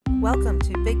Welcome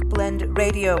to Big Blend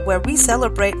Radio, where we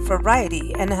celebrate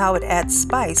variety and how it adds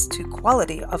spice to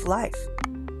quality of life.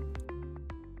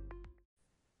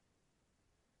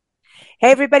 Hey,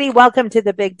 everybody, welcome to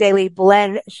the Big Daily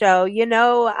Blend Show.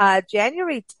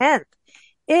 January 10th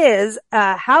is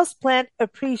Houseplant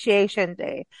Appreciation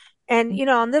Day. And,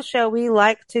 on this show, we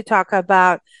like to talk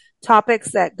about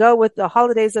topics that go with the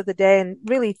holidays of the day and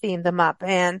really theme them up.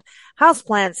 And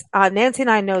houseplants, Nancy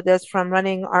and I know this from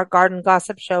running our garden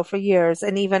gossip show for years,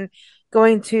 and even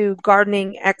going to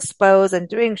gardening expos and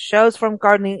doing shows from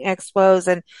gardening expos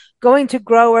and going to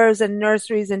growers and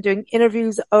nurseries and doing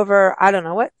interviews over,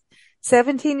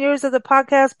 17 years of the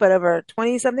podcast, but over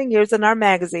 20 something years in our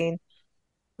magazine,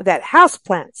 that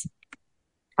houseplants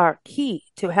are key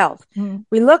to health.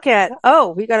 We look at,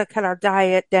 we got to cut our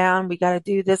diet down. We got to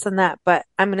do this and that. But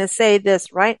I'm going to say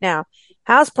this right now.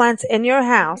 Houseplants in your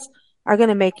house are going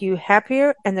to make you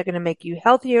happier, and they're going to make you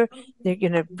healthier. They're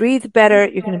going to breathe better.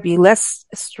 You're going to be less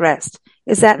stressed.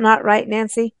 Is that not right,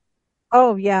 Nancy?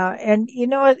 Oh, yeah. And you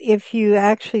know what? If you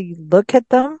actually look at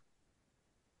them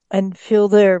and feel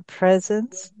their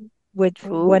presence, which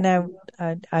when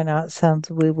I know it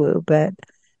sounds woo-woo, but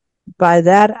by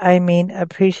that, I mean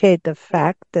appreciate the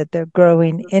fact that they're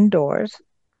growing indoors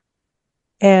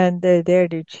and they're there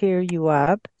to cheer you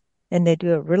up, and they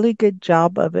do a really good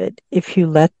job of it if you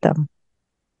let them.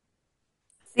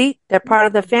 See, they're part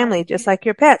of the family, just like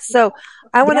your pets. So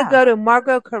I want to go to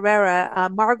Margot Carrera.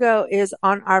 Margot is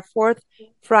on our fourth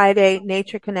Friday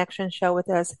Nature Connection show with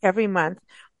us every month,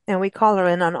 and we call her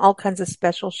in on all kinds of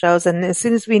special shows. And as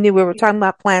soon as we knew we were talking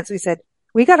about plants, we said,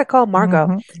 we got to call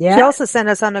Margot. Yeah. She also sent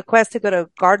us on a quest to go to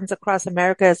gardens across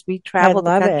America as we travel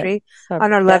the country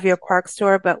on our Love Your Parks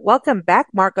tour. But welcome back,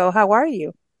 Margot. How are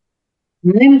you?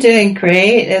 I'm doing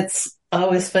great. It's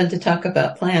always fun to talk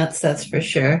about plants, that's for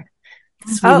sure.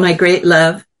 It's my great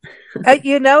love.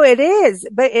 It is,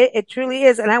 but it truly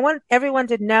is. And I want everyone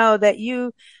to know that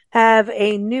you have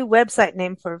a new website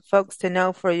name for folks to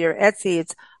know for your Etsy.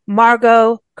 It's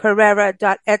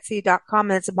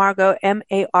margotcarrera.etsy.com. And it's Margot,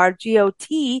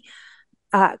 M-A-R-G-O-T,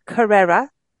 Carrera.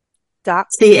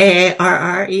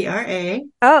 C-A-R-R-E-R-A.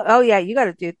 Oh, yeah. You got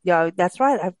to do, that's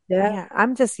right.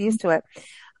 I'm just used to it.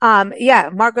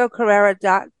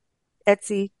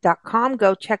 margotcarrera.etsy.com.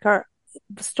 Go check her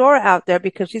store out there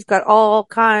because she's got all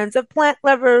kinds of plant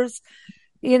lovers.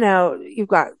 You've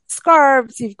got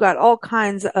scarves, you've got all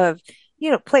kinds of,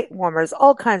 plate warmers,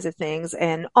 all kinds of things.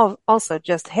 And also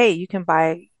just, hey, you can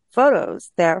buy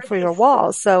photos there for your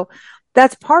walls. So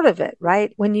that's part of it,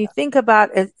 right? When you think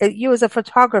about you as a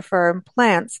photographer and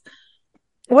plants,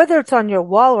 whether it's on your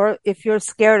wall or if you're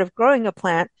scared of growing a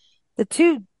plant, the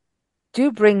two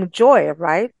do bring joy,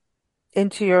 right,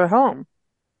 into your home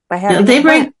by having a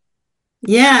plant.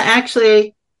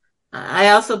 Actually, I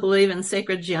also believe in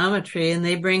sacred geometry, and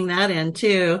they bring that in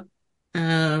too.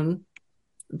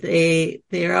 They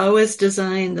are always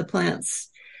designed, the plants.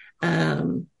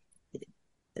 They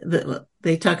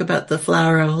talk about the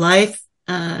flower of life,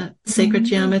 sacred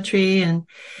geometry,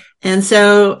 and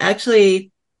so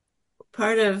actually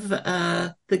part of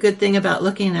the good thing about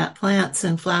looking at plants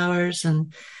and flowers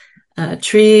and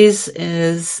trees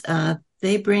is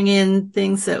they bring in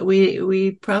things that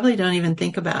we probably don't even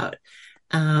think about,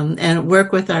 and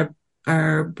work with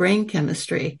our brain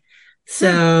chemistry.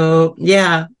 So,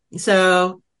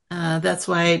 that's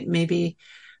why maybe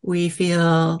we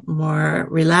feel more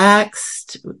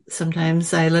relaxed.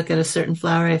 Sometimes I look at a certain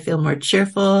flower, I feel more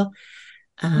cheerful.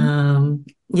 So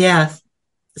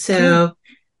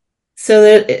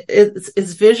that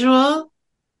it's visual,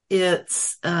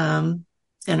 it's,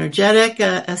 energetic,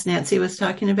 as Nancy was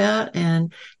talking about,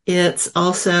 and it's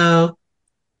also,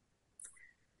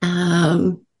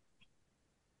 I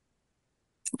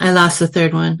lost the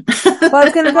third one. Well, I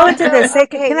was going to go into the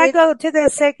sacred. Can I go to the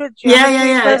sacred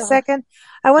geometry for a second?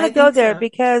 I want to go there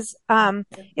because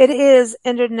it is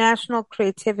International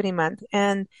Creativity Month,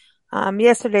 and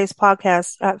yesterday's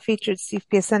podcast featured Steve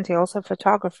Piacenti, also a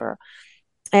photographer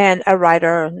and a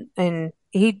writer, and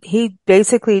he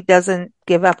basically doesn't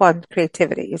give up on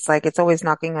creativity. It's like it's always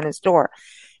knocking on his door.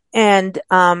 And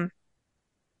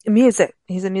music,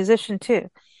 he's a musician too.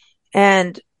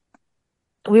 And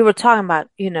we were talking about,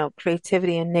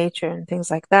 creativity and nature and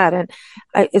things like that. And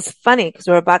it's funny because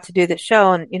we're about to do the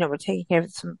show and, we're taking care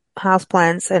of some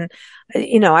houseplants and,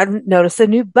 I noticed a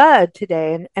new bud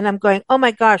today and I'm going, oh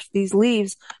my gosh, these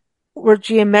leaves were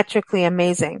geometrically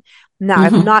amazing. Now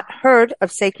I've not heard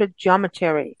of sacred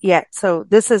geometry yet. So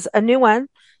this is a new one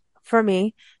for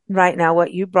me right now,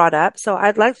 what you brought up. So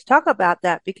I'd like to talk about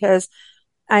that because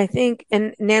I think,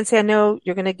 and Nancy, I know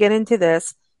you're going to get into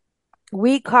this.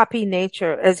 we copy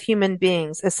nature as human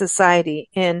beings, as society,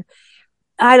 and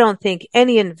I don't think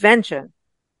any invention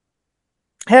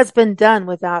has been done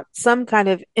without some kind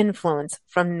of influence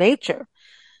from nature.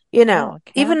 Okay.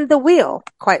 Even the wheel,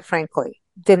 quite frankly,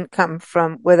 didn't come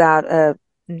from without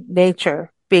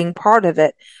nature being part of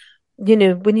it.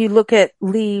 When you look at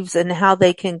leaves and how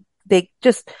they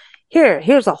just,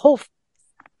 here's a whole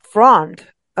frond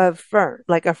of fern,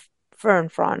 like a fern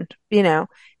frond.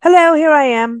 Hello, here I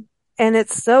am. And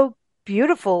it's so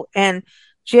beautiful. And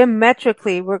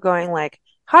geometrically, we're going like,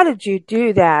 how did you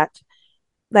do that?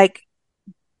 Like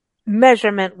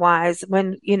measurement wise,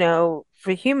 when,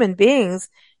 for human beings,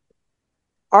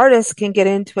 artists can get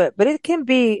into it, but it can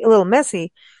be a little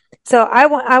messy. So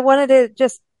I wanted to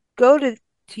just go to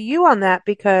you on that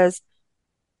because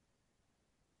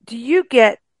do you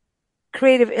get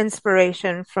creative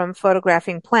inspiration from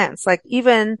photographing plants, like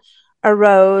even a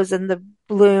rose and the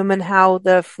bloom and how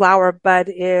the flower bud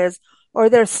is, or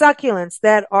there's succulents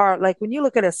that are like when you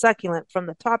look at a succulent from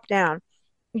the top down,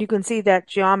 you can see that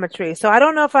geometry. So I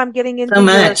don't know if I'm getting So into your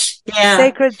much. Yeah.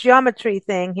 sacred geometry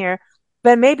thing here,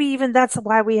 but maybe even that's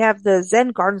why we have the Zen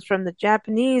gardens from the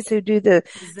Japanese who do the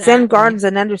Zen Exactly. gardens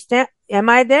and understand. Am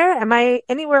I there? Am I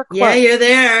anywhere Yeah, close? you're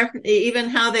there. Even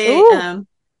Ooh.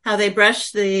 how they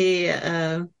brush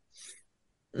uh,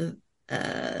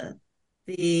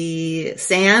 the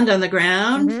sand on the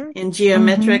ground Mm-hmm. in Mm-hmm.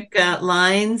 geometric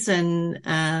lines, and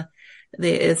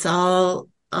it's all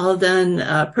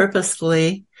done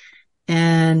purposefully,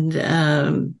 and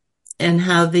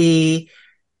how the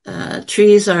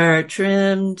trees are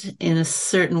trimmed in a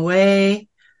certain way.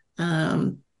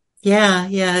 Um, yeah,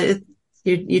 yeah.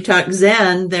 You talk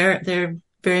Zen, they're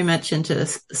very much into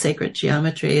sacred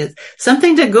geometry. It's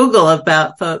something to Google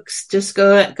about, folks. Just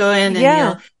go in and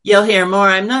Yeah. you'll hear more.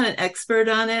 I'm not an expert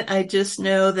on it. I just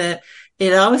know that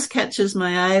it always catches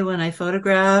my eye when I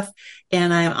photograph,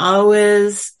 and I'm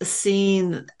always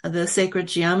seeing the sacred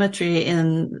geometry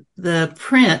in the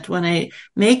print when I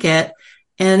make it.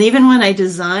 And even when I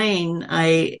design,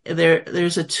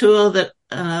 there's a tool that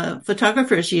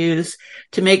photographers use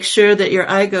to make sure that your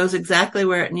eye goes exactly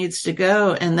where it needs to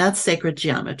go, and that's sacred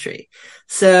geometry.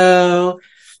 So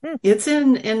Hmm. it's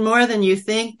in more than you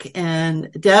think,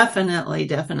 and definitely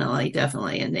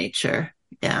in nature.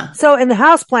 Yeah. So in the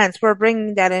houseplants, we're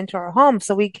bringing that into our home.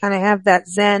 So we kind of have that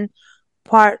Zen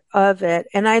part of it.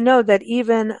 And I know that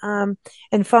even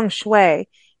in feng shui,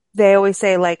 they always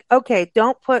say like, okay,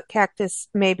 don't put cactus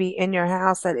maybe in your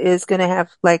house that is going to have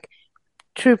like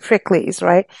true pricklies,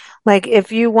 right? Like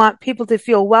if you want people to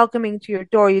feel welcoming to your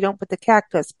door, you don't put the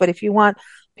cactus. But if you want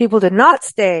people to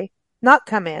not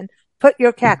come in, put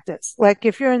your cactus. Like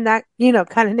if you're in that,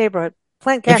 kind of neighborhood,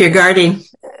 plant If you're cactus. guarding.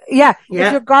 Yeah,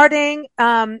 if you're Yeah. gardening,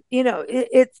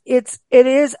 it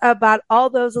is about all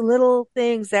those little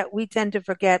things that we tend to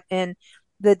forget in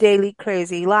the daily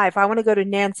crazy life. I want to go to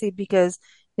Nancy because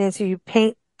Nancy, you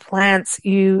paint plants.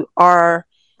 You are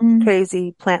Mm.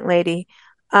 crazy plant lady.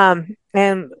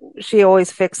 And she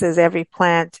always fixes every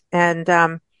plant. And,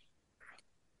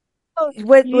 Oh,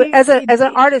 as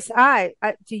an artist's eye,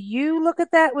 do you look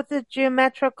at that with the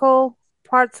geometrical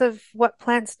parts of what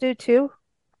plants do too?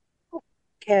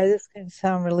 okay, this can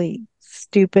sound really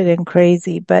stupid and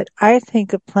crazy, but I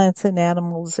think of plants and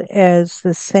animals as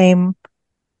the same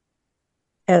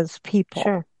as people.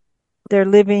 Sure. They're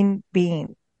living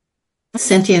beings.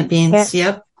 Sentient And beings.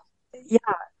 Yep. yeah,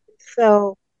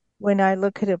 so when I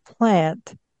look at a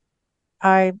plant,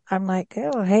 I'm like,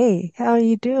 oh, hey, how are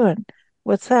you doing?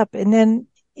 What's up? And then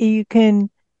you can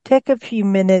take a few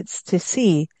minutes to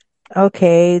see,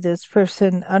 okay, this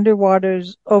person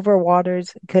underwaters,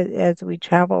 overwaters, 'cause as we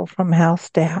travel from house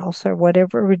to house or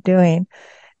whatever we're doing.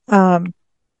 Um,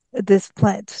 this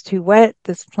plant's too wet.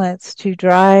 This plant's too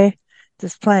dry.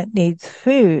 This plant needs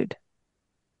food.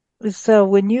 So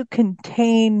when you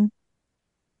contain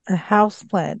a house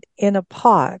plant in a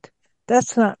pot,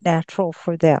 that's not natural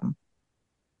for them.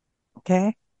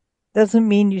 Okay. Doesn't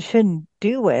mean you shouldn't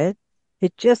do it.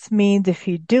 It just means if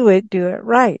you do it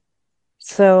right.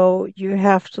 So you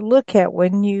have to look at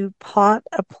when you pot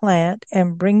a plant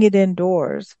and bring it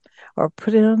indoors or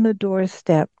put it on the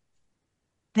doorstep,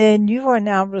 then you are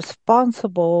now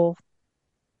responsible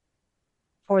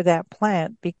for that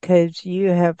plant because you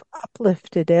have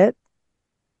uplifted it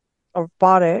or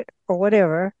bought it or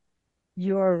whatever.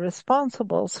 You are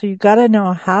responsible. So you got to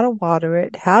know how to water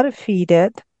it, how to feed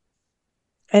it,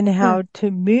 and Hmm. how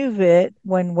to move it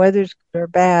when weather's good or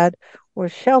bad, or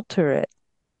shelter it.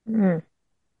 Hmm.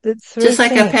 That's the Just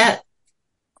like a thing. pet.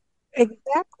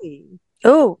 Exactly.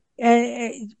 Oh,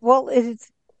 Well, it's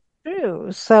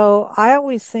true. So I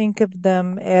always think of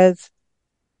them as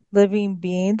living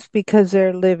beings because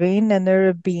they're living and they're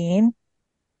a being.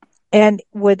 And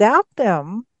without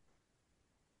them,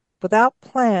 without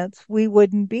plants, we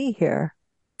wouldn't be here.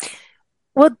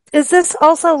 Well, is this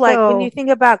also like when you So, think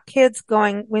about kids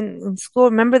going when in school,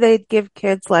 remember they'd give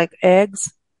kids like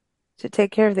eggs to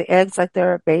take care of the eggs like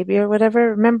they're a baby or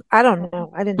whatever? Remember? I don't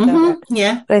know. I didn't know that.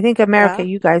 Yeah. But I think America, yeah.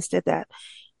 you guys did that.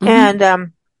 Hmm.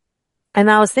 And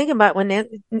I was thinking about when it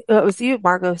was you,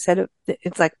 Margot, who said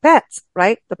it's like pets,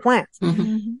 right? The plants. Hmm.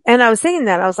 Hmm. And I was thinking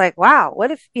that I was like, wow,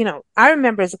 what if, I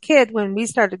remember as a kid when we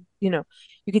started, you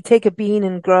could take a bean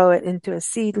and grow it into a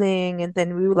seedling and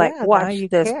then we would like Yeah, now watch you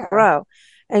this care. grow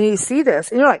and you see this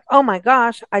and you're like, oh my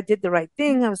gosh, I did the right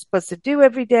thing I was supposed to do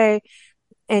every day.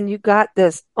 And you got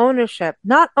this ownership,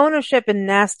 not ownership and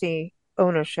nasty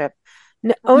ownership,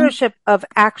 Mhm. ownership of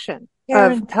action,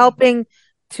 of Parenting. helping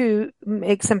to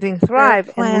make something You're a thrive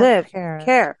and plant live, parent.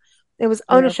 care. It was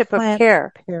You're a ownership of plant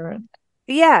care. parent.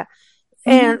 Yeah. Hmm.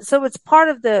 And so it's part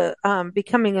of the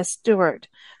becoming a steward.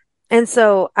 And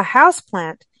so a house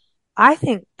plant, I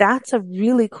think that's a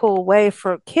really cool way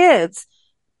for kids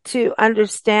to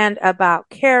understand about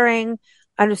caring,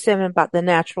 understand about the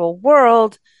natural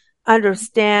world,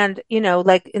 understand,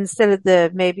 like instead of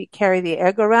the maybe carry the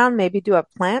egg around, maybe do a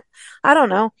plant. I don't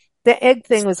know. The egg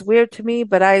thing was weird to me,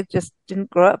 but I just didn't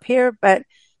grow up here. But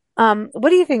what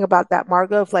do you think about that,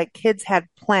 Margot? If like kids had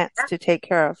plants to take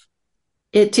care of?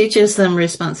 It teaches them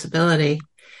responsibility.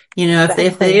 If they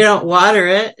Exactly. don't water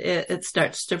it, it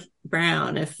starts to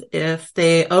brown. If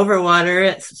they overwater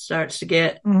it, it starts to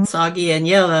get Hmm. soggy and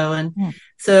yellow. And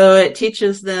so it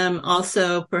teaches them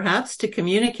also perhaps to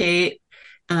communicate,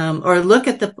 or look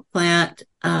at the plant,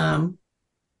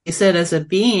 you said as a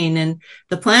being, and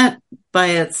the plant by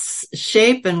its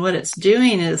shape and what it's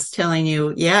doing is telling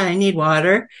you, yeah, I need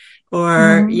water,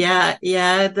 or Hmm.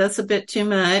 yeah, that's a bit too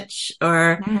much,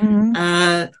 or, Hmm.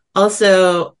 uh,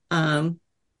 also,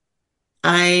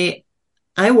 I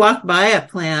I walk by a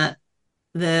plant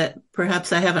that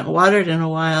perhaps I haven't watered in a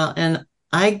while, and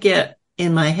I get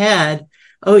in my head,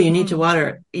 oh, you need to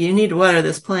water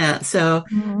this plant. So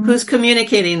Hmm. who's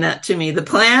communicating that to me? The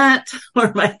plant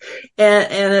or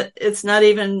it's not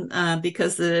even,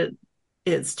 because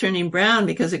it's turning brown,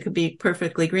 because it could be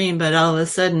perfectly green, but all of a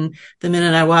sudden, the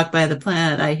minute I walk by the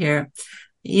plant, I hear,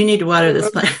 you need to water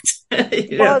this plant.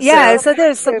 Well, it's Yeah, So, so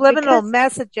there's familiar subliminal because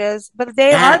messages, but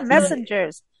they are uh,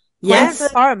 messengers. it's Plants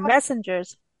yes. a are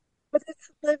messengers. but it's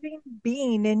a living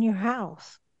being in your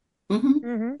house. Hmm.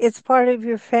 Hmm. It's part of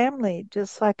your family,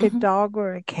 just like a Hmm. dog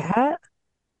or a cat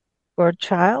or a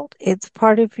child. It's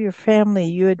part of your family.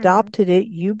 You Hmm. adopted it,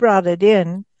 you brought it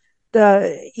in.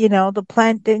 The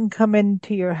plant didn't come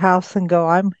into your house and go,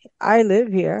 I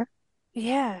live here.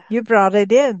 Yeah. You brought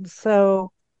it in.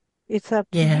 So it's up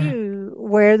to Yeah. you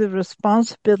where the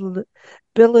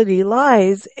responsibility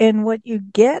lies, and what you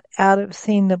get out of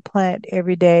seeing the plant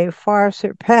every day far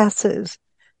surpasses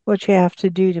what you have to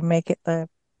do to make it live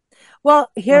Well,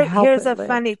 or help here's it a live.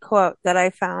 funny quote that I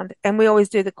found, and we always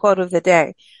do the quote of the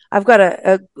day. I've got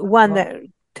a one Well, that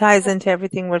ties into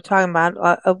everything we're talking about,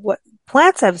 of what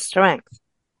plants have strength,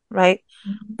 right?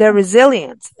 Their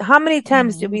resilience. How many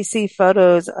times do mhm. we see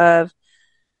photos of,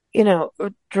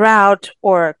 drought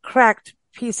or a cracked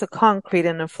piece of concrete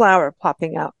and a flower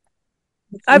popping out?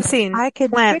 It's I've like, seen I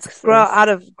could plants fix grow this. out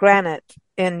of granite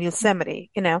in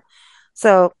Yosemite.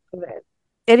 So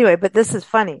anyway, but this is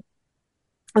funny.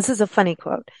 This is a funny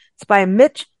quote. It's by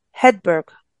Mitch Hedberg.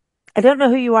 I don't know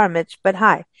who you are, Mitch, but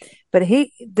hi. But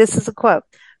this is a quote.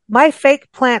 My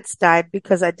fake plants died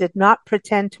because I did not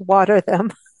pretend to water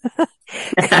them.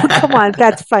 Come on,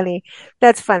 that's funny.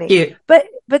 That's funny. Cute. But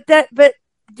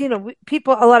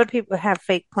a lot of people have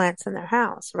fake plants in their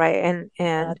house, right? And I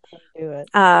can do it.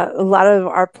 a lot of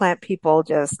our plant people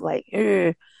just like,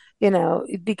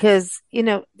 because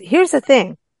here's the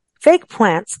thing: fake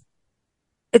plants.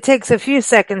 It takes a few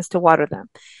seconds to water them.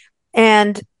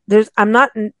 And I'm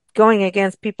not going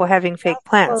against people having You're fake not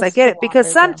plants. I supposed get to it because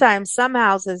water them. sometimes some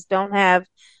houses don't have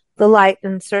the light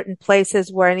in certain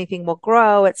places where anything will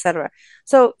grow, etc.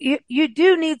 So you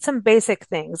do need some basic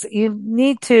things.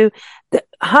 The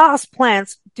house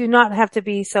plants do not have to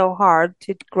be so hard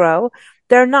to grow.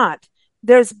 They're not.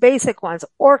 There's basic ones,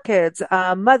 orchids,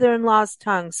 mother-in-law's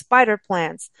tongue, spider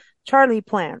plants, Charlie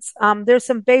plants. There's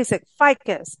some basic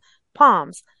ficus,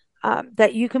 palms,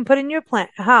 that you can put in your plant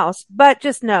house, but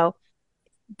just know,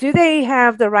 do they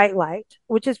have the right light,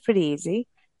 which is pretty easy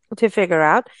to figure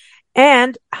out,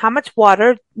 and how much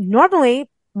water? Normally,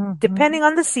 Hmm. depending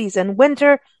on the season,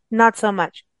 winter, not so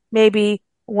much, maybe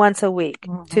once a week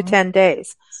to Hmm. 10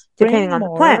 days, depending Spring on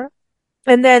the plant. more.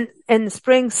 And then in the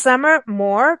spring, summer,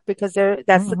 more because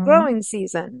that's the Mm-hmm. growing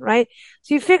season, right?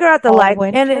 So you figure out the All light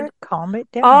and in winter, calm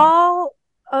it down. all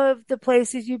of the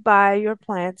places you buy your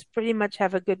plants pretty much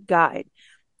have a good guide.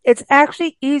 It's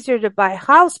actually easier to buy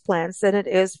house plants than it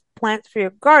is plants for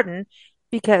your garden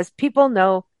because people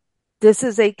know this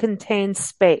is a contained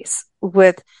space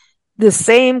with the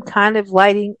same kind of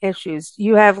lighting issues.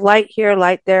 You have light here,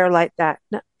 light there, light that.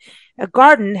 A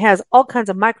garden has all kinds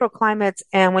of microclimates,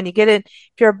 and when you get in,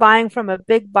 if you're buying from a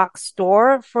big box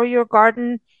store for your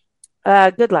garden,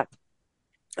 good luck.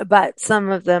 But some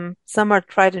are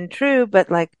tried and true, but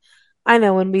like I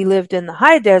know when we lived in the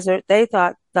high desert, they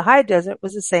thought the high desert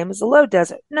was the same as the low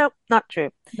desert. Nope, not true.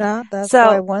 No, that's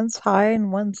why So one's high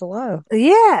and one's low.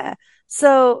 yeah.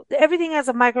 So everything has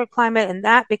a microclimate and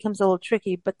that becomes a little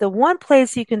tricky. But the one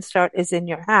place you can start is in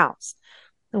your house.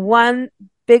 The one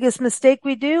biggest mistake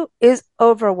we do is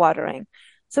overwatering.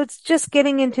 So it's just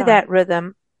getting into Yeah. that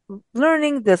rhythm,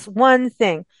 learning this one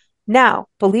thing. Now,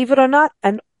 believe it or not,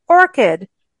 an orchid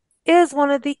is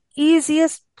one of the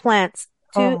easiest plants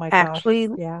Oh to my gosh. actually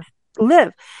Yeah.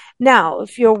 live. Now,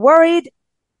 if you're worried,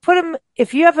 put them,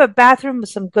 if you have a bathroom with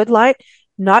some good light,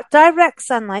 not direct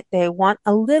sunlight, they want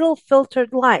a little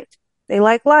filtered light. They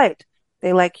like light.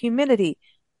 They like humidity.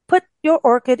 Put your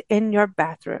orchid in your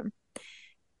bathroom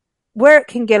where it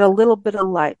can get a little bit of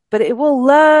light, but it will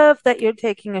love that you're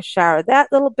taking a shower.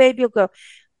 That little baby will go,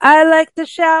 I like the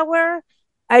shower.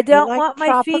 I They don't like want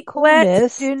my feet tropical wet.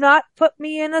 Do mist. not put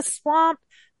me in a swamp,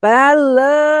 but I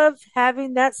love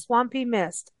having that swampy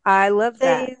mist. I love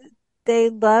that. They they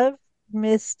love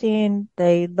misting.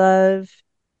 They love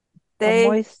a They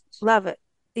moist, love it.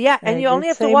 Yeah, and I you only did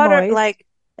have to say water it moist like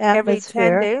every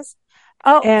 10 atmosphere, days.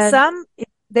 Oh, and some,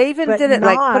 they even but did it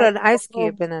like put not an ice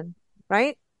over. cube in it,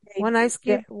 right? They, One ice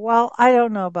yeah, cube. well, I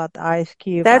don't know about the ice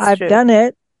cube. That's I've true. done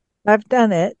it. I've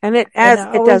done it, And and I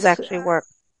it does always actually work.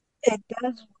 it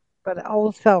does, but I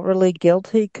always felt really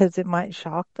guilty because it might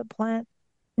shock the plant.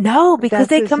 No, But because that's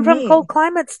they just come from cold me.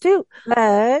 climates too.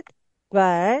 But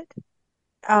but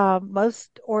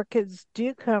most orchids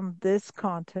do come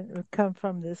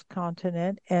from this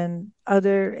continent and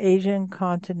other Asian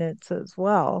continents as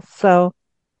well. So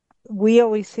we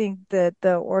always think that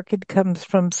the orchid comes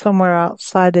from somewhere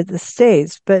outside of the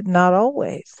States, but not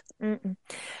always. Mm-mm.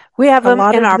 We have A them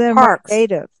lot in of our them are parks.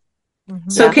 native. Hmm.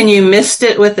 So Yeah. can you mist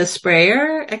it with a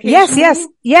sprayer Yes, yes,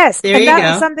 occasionally? yes. There And you that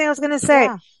was go. something I was going to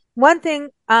say. Yeah, One thing,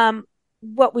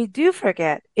 what we do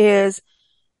forget is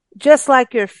just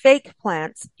like your fake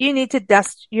plants, you need to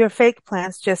dust your fake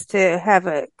plants just to have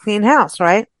a clean house,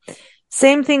 right?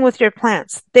 Same thing with your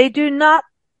plants. They do not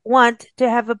want to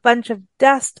have a bunch of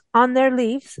dust on their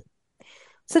leaves.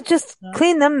 So just no.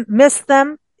 clean them, mist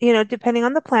them, depending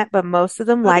on the plant, but most of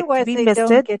them like to Otherwise be they don't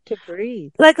misted, get to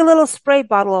breathe. like a little spray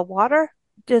bottle of water.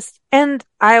 And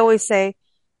I always say,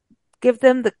 give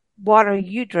them the water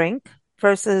you drink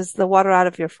versus the water out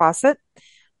of your faucet,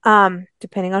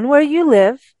 depending on where you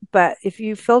live. But if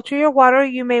you filter your water,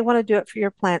 you may want to do it for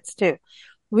your plants too.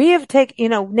 We have taken,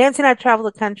 Nancy and I travel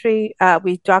the country.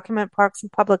 We document parks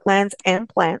and public lands and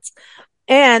plants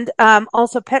and,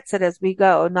 also pet sit as we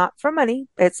go, not for money.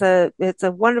 It's a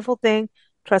wonderful thing.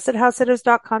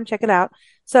 TrustedHouseSitters.com. Check it out.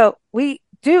 So we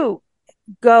do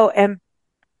go and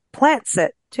plant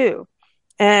sit too.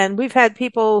 And we've had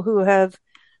people who have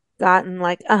gotten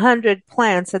like 100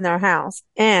 plants in their house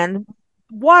and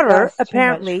water, That's too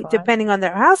much apparently, fun. depending on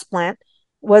their house plant,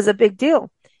 was a big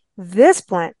deal. This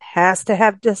plant has to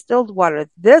have distilled water.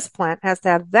 This plant has to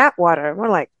have that water. And we're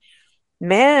like,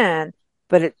 man,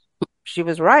 but she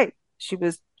was right. She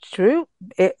was true.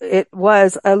 It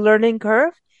was a learning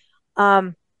curve.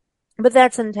 Um, but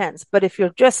that's intense. But if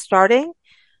you're just starting,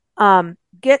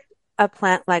 get a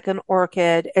plant like an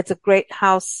orchid. It's a great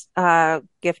house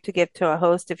gift to give to a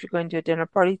host if you're going to a dinner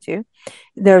party too.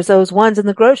 There's those ones in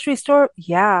the grocery store.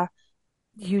 Yeah,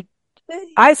 you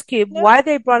ice cube. No, Why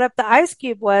they brought up the ice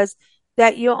cube was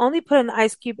that you only put an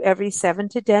ice cube every 7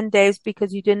 to 10 days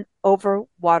because you didn't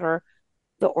overwater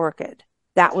the orchid.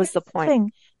 That was here's the the point.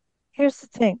 thing. Here's the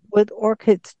thing with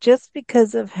orchids, just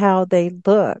because of how they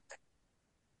look,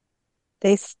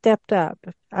 they stepped up.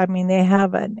 I mean, they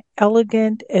have an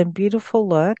elegant and beautiful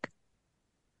look,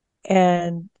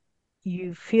 and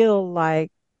you feel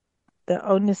like the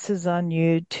onus is on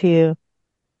you to,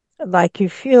 like, you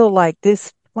feel like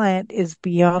this plant is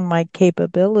beyond my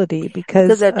capability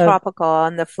Because because they're of tropical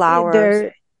and the flowers.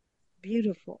 they're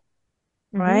beautiful,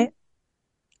 Hmm. right?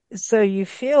 So you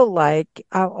feel like,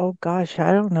 oh gosh,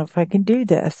 I don't know if I can do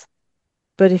this.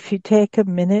 But if you take a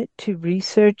minute to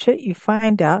research it, you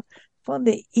find out it's one of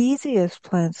the easiest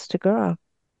plants to grow.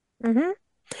 Hmm.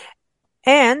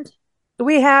 And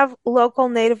we have local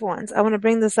native ones. I want to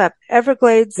bring this up.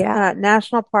 Everglades Yeah.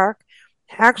 National Park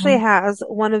actually Mm, has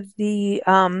one of the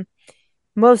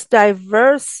most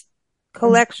diverse mm.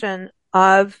 collection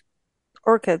of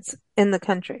orchids in the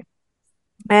country.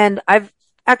 And I've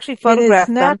actually And it's photographed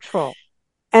them. natural.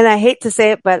 And I hate to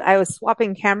say it, but I was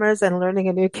swapping cameras and learning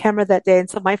a new camera that day. And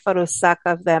so my photos suck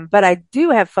of them. But I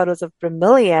do have photos of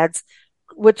bromeliads,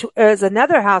 which is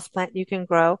another house plant you can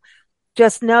grow.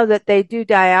 Just know that they do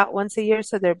die out once a year.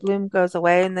 So their bloom goes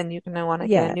away and then you're going to want to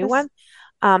get a new Yes.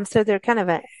 one. So they're kind of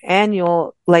an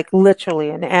annual, like literally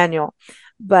an annual,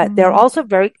 but they're Hmm. also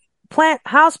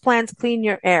house plants clean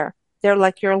your air. They're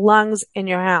like your lungs in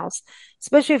your house,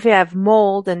 especially if you have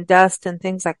mold and dust and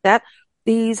things like that.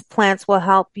 These plants will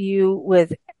help you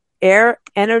with air,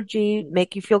 energy,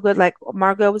 make you feel good. Like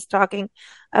Margot was talking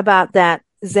about that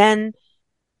Zen,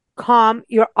 calm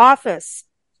your office.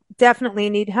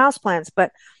 Definitely need houseplants,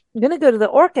 but I'm going to go to the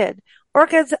orchid.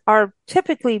 Orchids are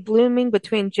typically blooming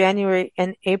between January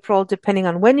and April, depending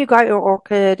on when you got your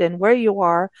orchid and where you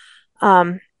are.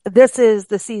 This is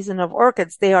the season of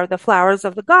orchids. They are the flowers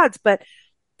of the gods. But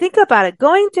think about it.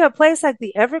 Going to a place like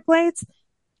the Everglades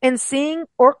and seeing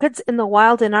orchids in the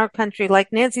wild in our country,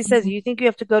 like Nancy says, Hmm. you think you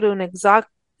have to go to an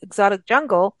exotic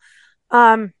jungle.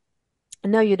 Um,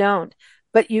 no, you don't.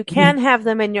 But you can have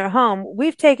them in your home.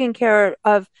 We've taken care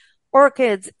of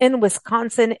orchids in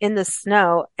Wisconsin in the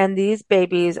snow, and these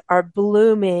babies are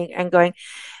blooming and going,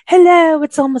 hello,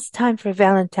 it's almost time for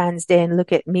Valentine's Day. And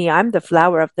look at me. I'm the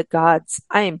flower of the gods.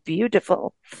 I am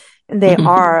beautiful. And they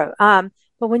are.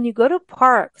 But when you go to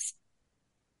parks,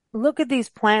 look at these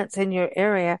plants in your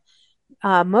area.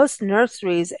 Most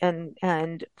nurseries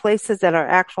and places that are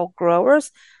actual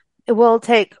growers will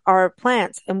take our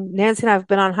plants. And Nancy and I have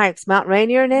been on hikes. Mount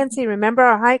Rainier, Nancy, remember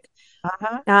our hike?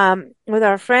 Uh-huh. With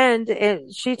our friend,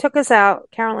 she took us out,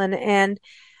 Carolyn, and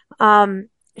um,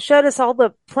 showed us all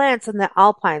the plants in the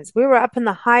alpines. We were up in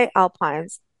the high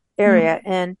alpines area,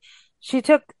 Hmm. and she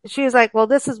was like, well,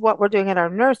 this is what we're doing at our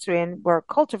nursery, and we're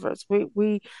cultivars.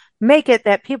 We make it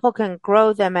that people can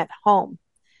grow them at home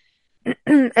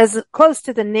as close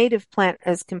to the native plant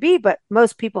as can be, but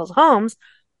most people's homes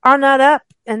are not up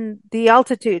in the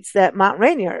altitudes that Mount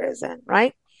Rainier is in,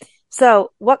 right?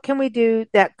 So what can we do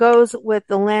that goes with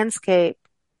the landscape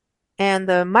and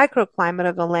the microclimate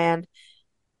of the land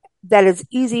that is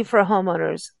easy for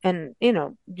homeowners? And,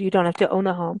 you don't have to own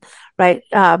a home, right?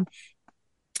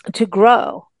 To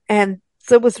grow. And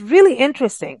so it was really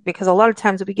interesting because a lot of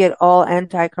times we get all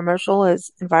anti-commercial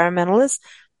as environmentalists,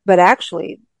 but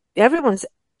actually everyone's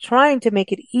trying to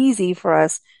make it easy for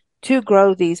us to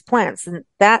grow these plants. And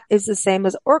that is the same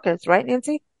as orchids, right,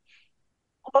 Nancy?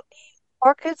 Well,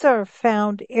 orchids are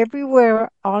found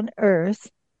everywhere on Earth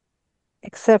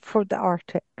except for the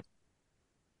Arctic.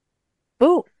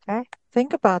 Ooh, Okay?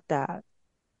 Think about that.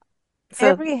 so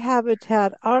Every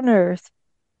habitat on Earth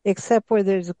except where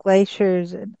there's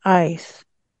glaciers and ice.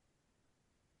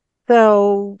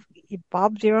 So,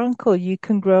 Bob's your uncle. You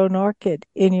can grow an orchid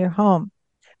in your home,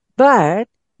 but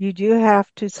you do have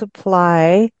to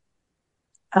supply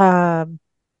um,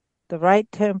 the right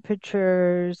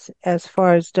temperatures as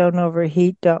far as don't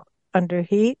overheat, don't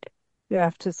underheat. You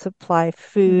have to supply mhm.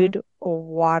 food or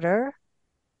water.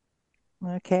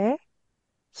 Okay.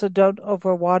 So don't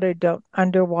overwater, don't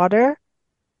underwater.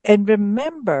 And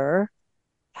remember,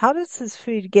 how does this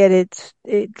food get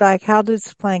like, how does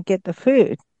the plant get the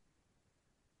food?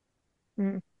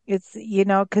 Mm. It's,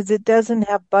 because it doesn't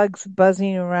have bugs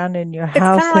buzzing around in your It's kind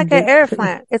of house like and an air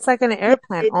plant. It's like an air yeah,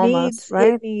 plant almost, it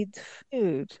right? needs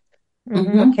food.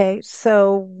 Hmm. Okay.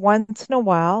 So once in a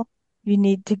while, you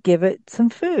need to give it some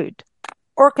food.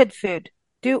 Orchid food.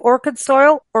 Do orchid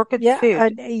soil, orchid Yeah.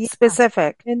 food, Yeah.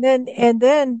 specific. And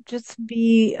then just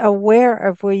be aware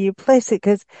of where you place it.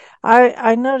 Because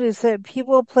I noticed that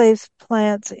people place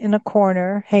plants in a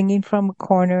corner, hanging from a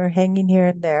corner, hanging here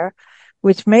and there,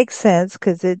 which makes sense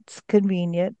because it's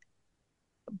convenient.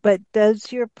 But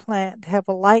does your plant have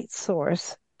a light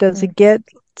source? Does Mm. it get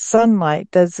sunlight?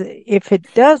 If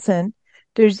it doesn't,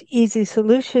 there's easy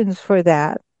solutions for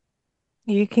that.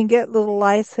 You can get little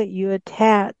lights that you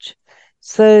attach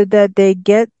so that they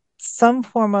get some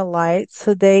form of light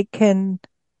so they can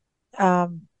um,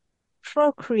 Mm.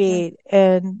 procreate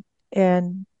and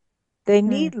they Mm.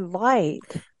 need light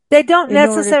They don't in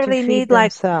order to necessarily feed need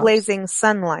like themselves. blazing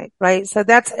sunlight, right? So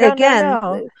that's No, no, again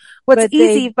no. what's But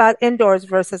easy about indoors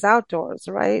versus outdoors,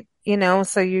 right?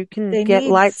 So you can they get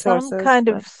need light some sources, kind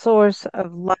but of source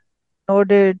of light in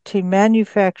order to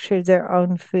manufacture their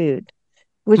own food,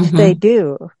 which they Mhm.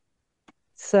 do.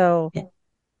 So,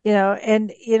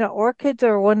 and orchids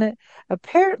are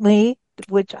apparently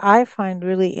which I find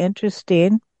really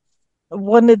interesting.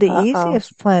 One of the Uh-oh.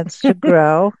 easiest plants to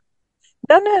grow.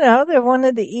 No. They're one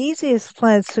of the easiest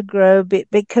plants to grow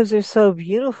because they're so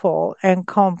beautiful and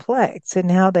complex in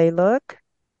how they look.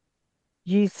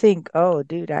 You think, oh,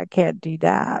 dude, I can't do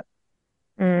that.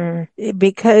 Mm.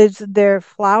 Because their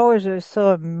flowers are so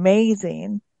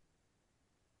amazing.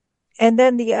 And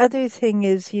then the other thing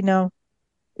is,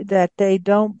 that they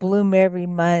don't bloom every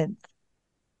month.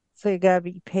 So you gotta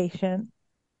be patient.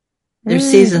 They're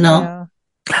Mm. seasonal.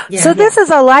 Yeah. So Yeah. this Yeah. is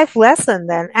a life lesson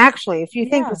then, actually, if you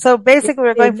think Yeah. so. Basically,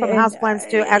 we're going And, from and, houseplants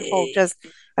to actual just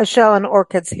a show on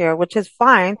orchids here, which is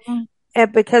fine. mm,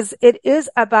 And because it is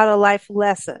about a life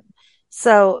lesson.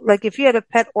 So, like if you had a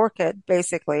pet orchid,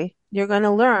 basically, you're going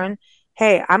to learn,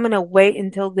 hey, I'm going to wait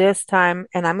until this time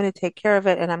and I'm going to take care of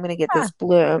it and I'm going to get yeah. this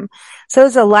bloom. So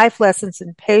it's a life lessons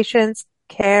in patience,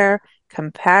 care,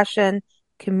 compassion,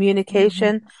 Mhm.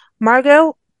 communication.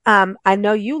 Margot, I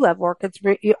know you love orchids.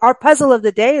 Our puzzle of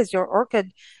the day is your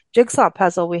orchid jigsaw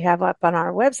puzzle we have up on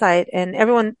our website, and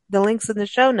everyone, the links in the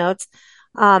show notes.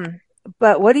 Um,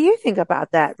 but what do you think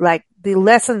about that? Like the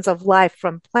lessons of life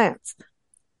from plants?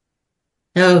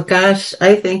 Oh gosh,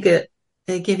 I think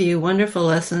they give you wonderful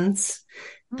lessons.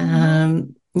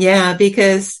 Mhm. Yeah,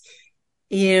 because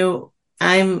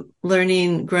I'm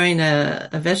learning growing a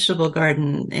vegetable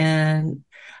garden, and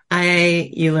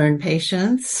you learn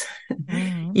patience.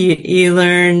 Mhm.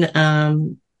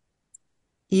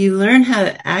 You learn how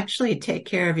to actually take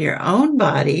care of your own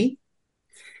body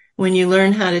when you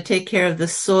learn how to take care of the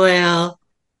soil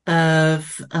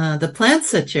of the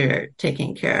plants that you're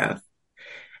taking care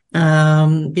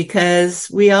of. Because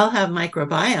we all have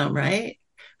microbiome, right?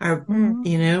 Our, Mm,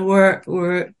 Mhm.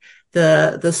 we're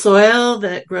the soil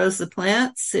that grows the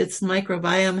plants, its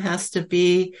microbiome has to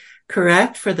be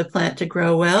correct for the plant to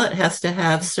grow well. It has to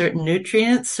have certain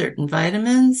nutrients, certain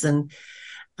vitamins, and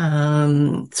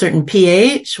certain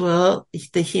pH. Well,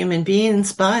 the human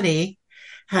being's body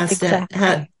has to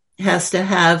Exactly. has to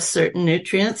have certain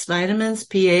nutrients, vitamins,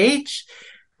 pH.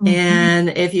 Mhm. And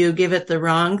if you give it the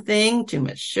wrong thing, too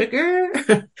much sugar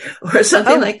or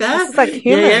something oh, like this that, is like yeah,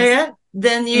 humans. yeah,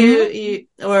 then Mhm. you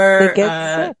They get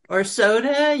sick. or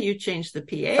soda, you change the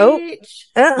Oh, pH.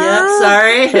 Yep, uh-uh.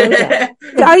 sorry. Soda.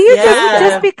 Are you just Yeah,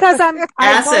 Soda. because I told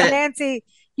acid. Nancy,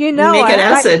 Make it I like,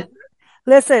 acid.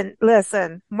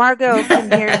 listen, Margot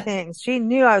can hear things. She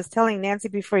knew I was telling Nancy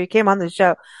before you came on the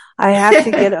show. I have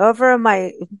to get over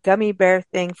my gummy bear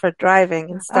thing for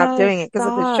driving and stop Oh, doing it because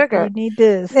of the stop. You sugar. need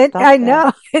to And stop I that.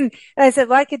 know. And I said,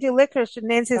 well, I could do licorice. And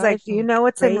Nancy's like, Drives do you me know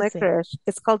what's in crazy. licorice?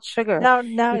 It's called sugar. No,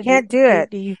 no, You can't do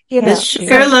it. you You The know, can't do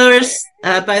sugar so, it. lowers,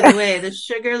 by the way, the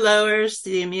sugar lowers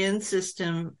the immune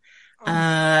system,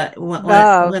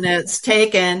 oh, when it's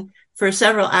taken for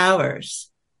several hours.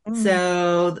 Mm.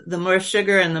 So the more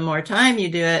sugar and the more time you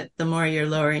do it, the more you're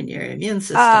lowering your immune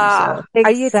system. ah, So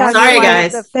are you telling me sorry, why I Exactly.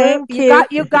 have the guys. flu? Thank you.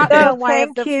 You got me No, on why I have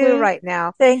thank the flu you. right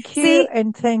now. Thank you See,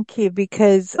 and thank you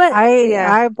because but I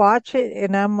yeah. I watch it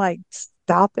and I'm like,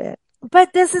 stop it.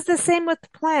 But this is the same with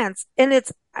plants. And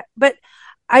but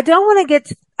I don't want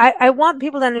to I want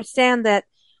people to understand that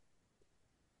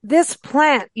this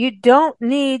plant, you don't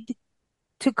need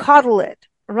to coddle it,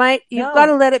 right? You've got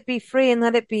No, to let it be free and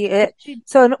let it be it. but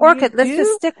So an you orchid, let's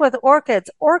just do stick with orchids.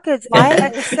 Orchids, light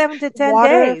it's 7 to 10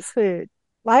 water days. food.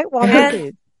 Light water And,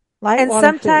 food. Light and water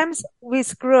food. sometimes we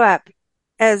screw up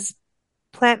as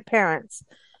plant parents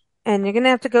and you're going to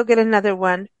have to go get another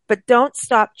one, but don't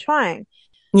stop trying.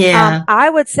 Yeah. I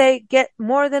would say get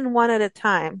more than one at a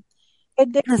time.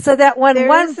 And So that when there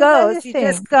one is another goes, you thing.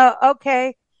 just go,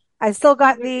 okay, I still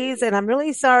got these and I'm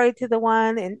really sorry to the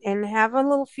one and have a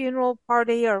little funeral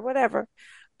party or whatever.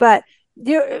 But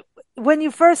you, when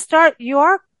you first start, you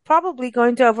are probably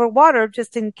going to overwater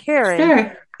just in caring.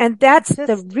 Sure. And that's the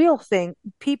Just real thing.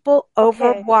 People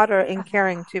okay. overwater in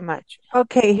caring too much.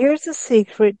 Okay, here's a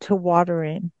secret to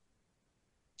watering.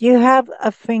 You have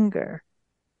a finger.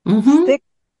 Hmm. Stick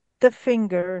the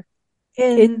finger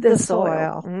In in the the soil.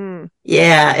 soil. Mm.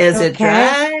 Yeah. Is it Okay?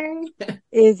 dry?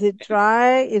 Is it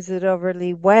dry? Is it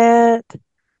overly wet?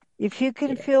 If you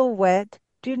can Yeah. feel wet,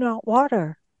 do not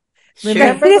water. Sure.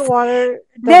 Remember the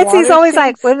Nancy's water always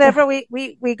like, sinks whenever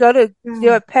we go to do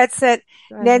down. a pet sit,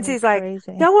 Drive me Nancy's like,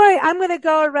 crazy. don't worry, I'm going to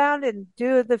go around and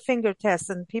do the finger test.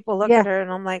 And people look Yeah. at her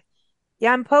and I'm like,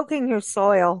 yeah, I'm poking your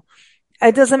soil.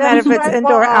 It doesn't matter That's if it's right.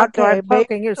 indoor or Well, outdoor. okay, I'm maybe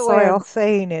poking your the way I'm soil.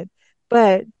 saying it.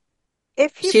 But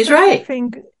if you She's put your right.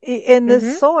 finger in the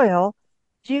Hmm. soil,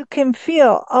 you can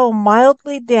feel, oh,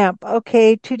 mildly damp.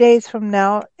 Okay, 2 days from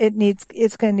now,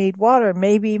 it's going to need water,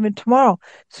 maybe even tomorrow,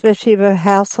 especially if a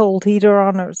household heater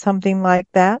on or something like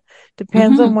that.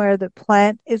 Depends on Hmm. where the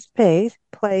plant is placed.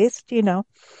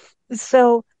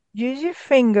 So use your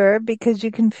finger because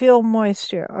you can feel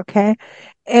moisture, okay?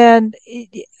 And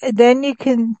then you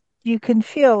can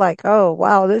feel like, oh,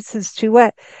 wow, this is too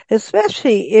wet,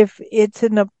 especially if it's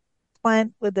in a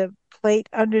plant with a plate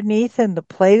underneath and the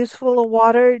plate is full of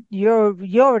water, you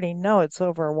already know it's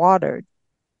overwatered.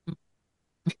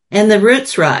 And the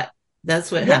roots rot.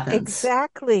 That's what Yeah, happens.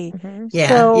 exactly. Mm-hmm.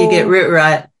 Yeah, you get So, root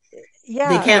rot. They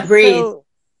yeah, can't breathe. so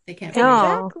They can't breathe. Oh,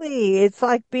 exactly. It's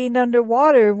like being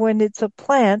underwater when it's a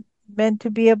plant meant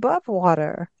to be above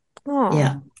water. oh.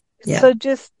 Yeah, yeah. So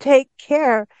just take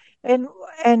care and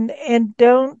and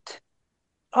don't,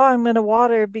 oh, I'm going to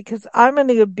water because I'm going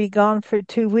to be gone for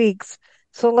 2 weeks.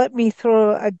 So let me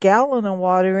throw a gallon of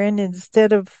water in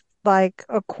instead of like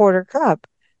a quarter cup.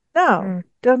 No, Mm,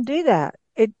 don't do that.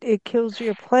 It kills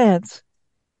your plants.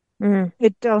 mm.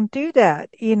 It don't do that.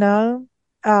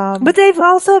 But Um, they've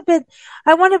also been,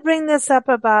 I want to bring this up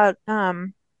about,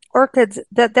 orchids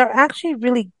that they're actually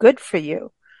really good for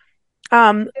you.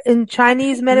 In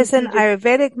Chinese actually medicine, easy to.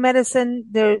 Ayurvedic medicine,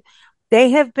 they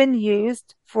have been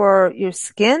used for your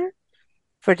skin,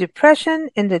 for depression,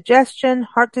 indigestion,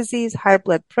 heart disease, high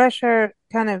blood pressure,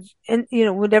 kind of,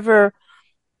 whatever,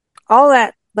 all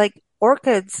that, like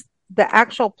orchids, the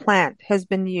actual plant has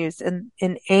been used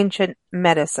in ancient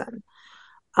medicine,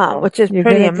 Oh, which is you're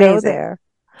pretty gonna go amazing. there.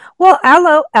 Well,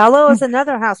 aloe is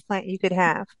another house plant you could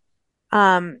have.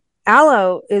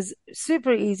 Aloe is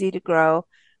super easy to grow.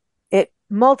 It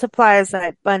multiplies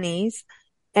like bunnies,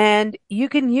 and you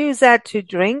can use that to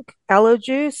drink aloe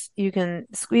juice. You can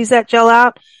squeeze that gel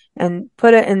out and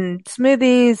put it in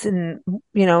smoothies, and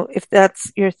if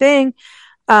that's your thing.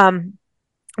 Um,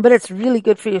 but it's really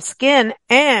good for your skin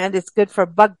and it's good for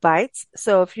bug bites.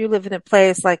 So if you live in a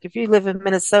place like if you live in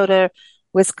Minnesota,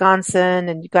 Wisconsin,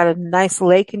 and you've got a nice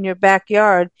lake in your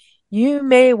backyard, you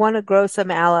may want to grow some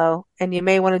aloe and you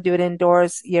may want to do it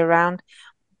indoors year round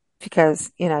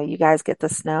because, you guys get the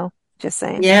snow. Just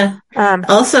saying. Yeah. Um,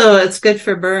 Also, it's good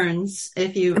for burns.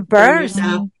 If you burn burns.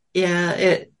 yourself, Mhm.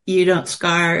 yeah, you don't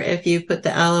scar if you put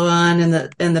the aloe on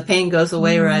and the pain goes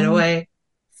away right Mhm. away.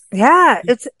 Yeah,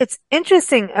 it's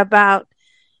interesting about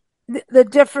the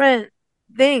different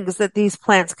things that these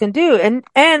plants can do.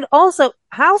 And also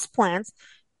house plants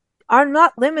are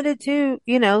not limited to,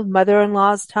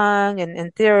 mother-in-law's tongue and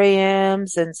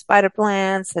anthuriums and spider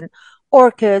plants and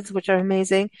orchids, which are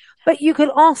amazing. But you could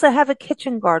also have a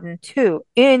kitchen garden too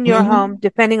in your home, Hmm.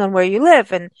 depending on where you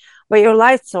live and where your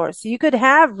light source. You could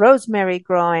have rosemary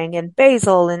growing and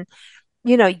basil and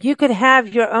you could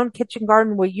have your own kitchen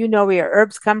garden where you know where your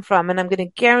herbs come from. And I'm going to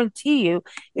guarantee you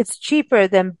it's cheaper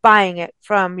than buying it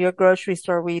from your grocery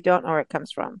store where you don't know where it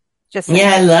comes from. Just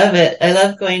Yeah, saying. I love it. I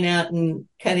love going out and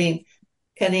cutting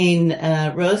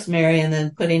rosemary and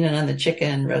then putting it on the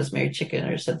chicken, rosemary chicken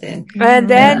or something. And Mhm.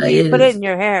 then you It put it in is,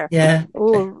 your hair. yeah.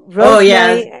 Oh, Oh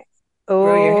yeah, rosemary.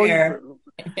 grow your Oh, hair.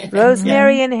 Yeah.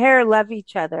 rosemary Mhm. and hair love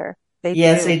each other. They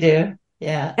Yes, do. they do.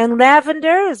 Yeah. And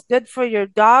lavender is good for your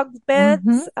dog Mhm.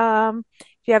 beds.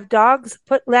 If you have dogs,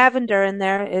 put lavender in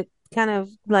there. It kind of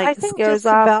I like think scares just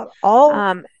off about all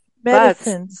um, bugs.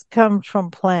 medicines come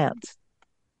from plants,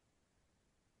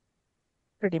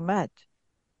 pretty much.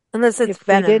 Unless it's If we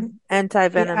venom, didn't, yeah,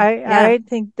 anti-venom. I Yeah. I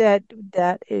think that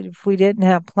if we didn't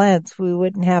have plants, we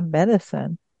wouldn't have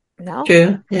medicine. No.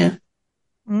 True. Yeah.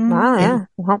 Mm, Oh, Yeah. yeah.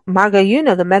 Well, Margot, you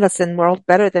know the medicine world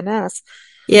better than us.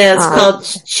 Yeah, it's Um, called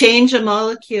change a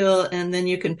molecule and then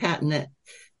you can patent it.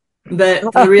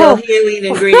 But the real oh, healing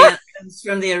ingredient comes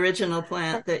from the original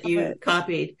plant that you but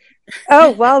copied.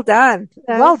 oh, well done.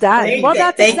 Well that's done. funny. Well,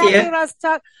 that's Thank exactly you. what I was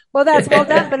talking. Well, that's well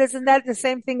done, but isn't that the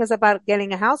same thing as about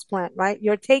getting a house plant, right?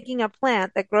 You're taking a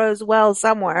plant that grows well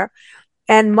somewhere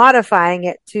and modifying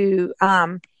it through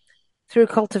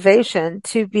cultivation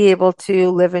to be able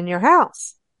to live in your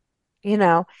house. You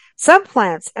know, some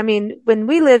plants, I mean, when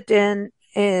we lived in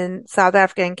South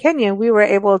Africa and Kenya, we were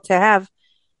able to have,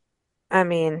 I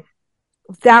mean,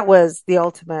 that was the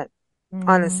ultimate, Mm,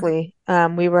 honestly.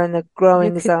 We were in the you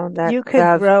growing could zone that you could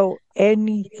of, grow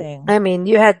anything. I mean,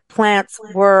 you had plants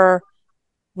were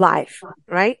life,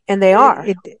 right? And they are.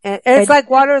 And it's It like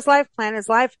water is life, plant is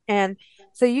life. And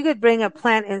so you could bring a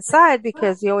plant inside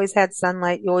because you always had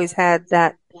sunlight, you always had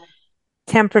that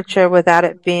temperature without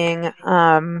it being,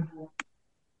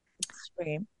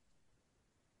 extreme.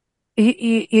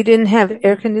 you didn't have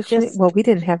air conditioning. Just Well, we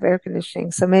didn't have air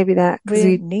conditioning, so maybe that we because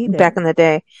we didn't need it back in the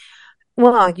day.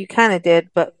 Well, you kind of did,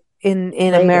 but in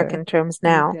later. American terms We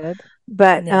now. did.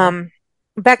 But, Yeah.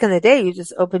 back in the day, you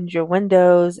just opened your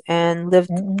windows and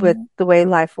lived with Mm-mm. the way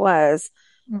life was.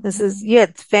 You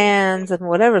had fans and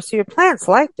whatever, so your plants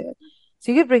liked it.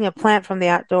 So you could bring a plant from the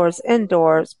outdoors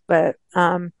indoors, but,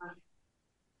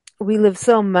 we live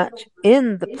so much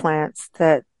in the plants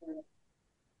that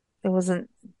it wasn't,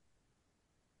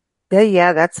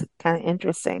 yeah, that's kind of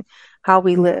interesting how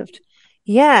we lived.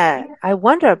 Yeah, I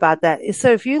wonder about that.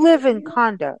 So if you live in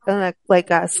condo, like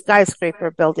a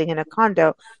skyscraper building in a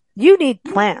condo, you need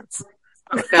plants.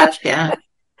 Oh gosh, yeah.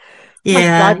 My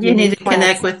Yeah, God, you you need need to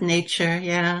connect plants. with nature.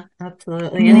 Yeah,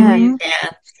 absolutely. Any way Yeah, you Mm-hmm.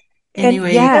 can. Any And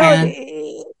way you yeah. can.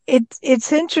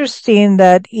 it's interesting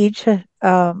that each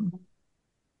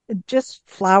just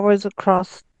flowers up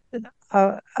across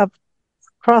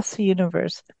the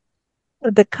universe.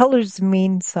 The colors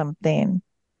mean something.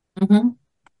 Hmm.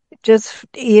 Just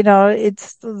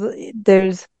it's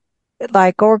there's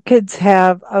like orchids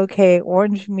have, okay,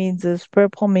 orange means this,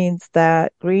 purple means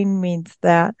that, green means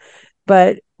that.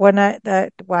 But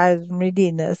that why I was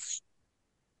reading this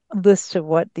list of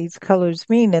what these colors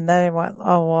mean, and then I went,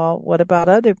 oh well, what about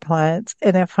other plants?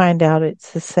 And I find out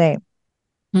it's the same.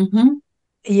 Hmm.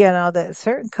 That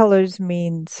certain colors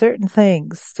mean certain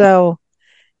things. So,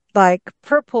 like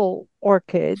purple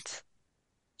orchids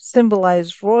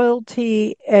symbolize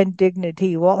royalty and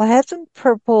dignity. Well, hasn't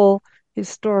purple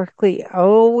historically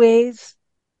always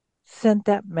sent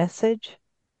that message?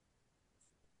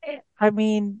 I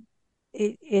mean,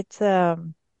 it, it's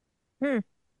um, Hmm.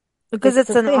 Because it's it's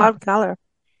the an thing. odd color.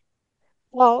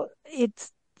 Well,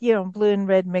 it's blue and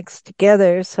red mixed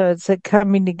together, so it's a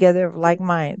coming together of like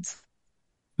minds.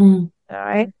 Mm. All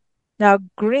right. Now,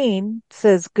 green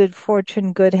says good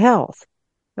fortune, good health.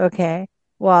 Okay.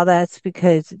 Well, that's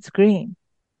because it's green.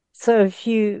 So if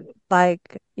you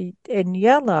like, in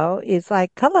yellow is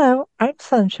like, hello, I'm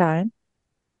sunshine.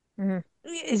 Mhm.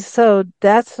 So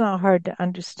that's not hard to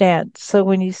understand. So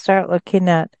when you start looking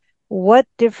at what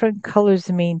different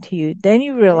colors mean to you, then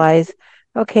you realize,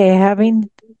 okay, having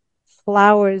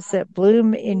flowers that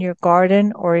bloom in your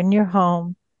garden or in your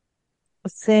home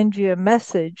send you a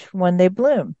message when they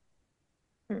bloom.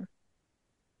 Hmm.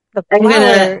 The I'm gonna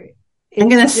flower I'm is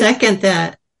gonna just, second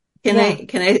that. yeah,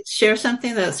 Can I share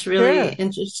something that's really sure.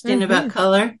 interesting about Mhm.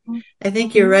 color? I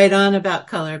think you're Mm-hmm. right on about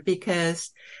color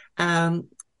because um,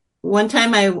 one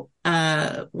time I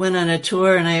went on a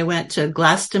tour and I went to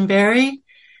Glastonbury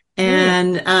Mm.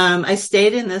 and I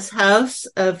stayed in this house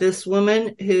of this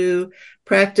woman who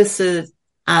practices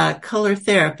color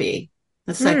therapy,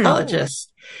 a Mm.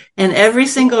 psychologist, and every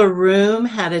single room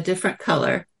had a different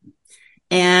color.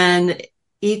 And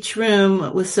each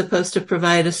room was supposed to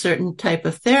provide a certain type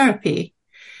of therapy.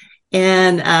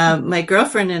 And my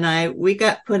girlfriend and we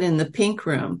got put in the pink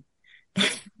room.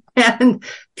 And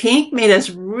pink made us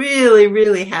really,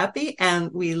 really happy.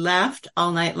 And we laughed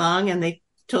all night long and they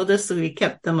told us that we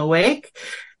kept them awake.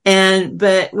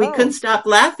 But we couldn't Oh, stop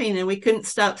laughing and we couldn't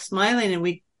stop smiling and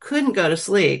we couldn't go to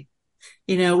sleep,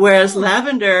 whereas hmm.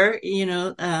 lavender,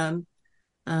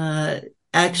 uh,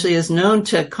 actually is known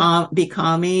to be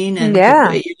calming and to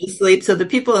put Yeah. you to sleep. So the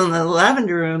people in the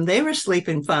lavender room, they were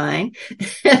sleeping fine.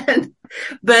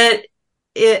 But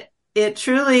it, it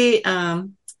truly,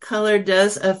 color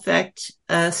does affect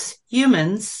us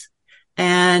humans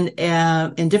and,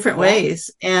 in different Yeah.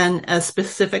 ways. And a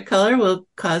specific color will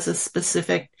cause a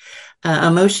specific,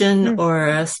 emotion Mm. or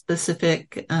a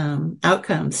specific,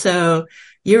 outcome. So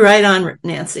you're right on,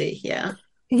 Nancy. Yeah.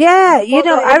 Yeah. Well,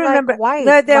 I and like remember white,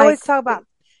 they always talk about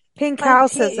pink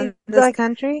houses in this like,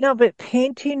 country. no, but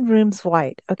painting rooms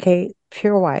white, okay,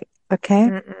 pure white, okay.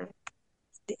 Mm-mm.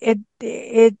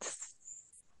 It's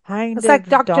kind It's like of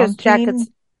doctors' daunting. jackets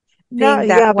No, being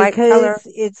that yeah, white because color.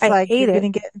 it's I like hate you're it. gonna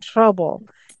get in trouble.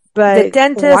 The But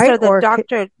dentist white or the orchid,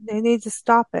 doctor, they need to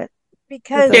stop it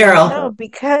because because of that Sterile. no, stuff.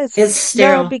 because It's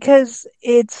no, sterile. because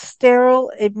it's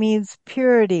sterile. It means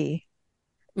purity.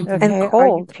 Hmm. And Okay, are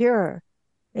you cold. pure?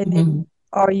 And Hmm.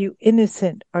 are you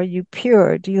innocent? Are you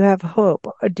pure? Do you have hope?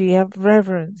 Or do you have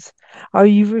reverence? Are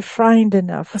you refined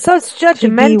enough So it's to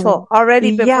be? judgmental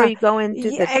already before Yeah, you go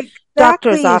into the yeah,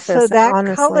 doctor's exactly. So office, that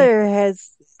honestly. color has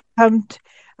come.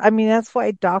 I mean, that's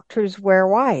why doctors wear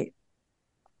white.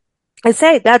 I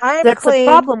say I that's a claim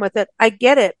problem with it. I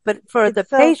get it, but for the it's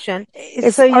so. patient,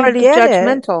 So it's you already get it,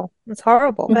 judgmental. It's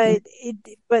horrible. Hmm.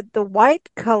 but the white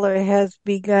color has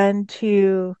begun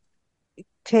to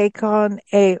take on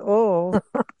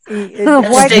The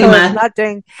A white color is stigma. not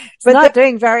doing, it's but not then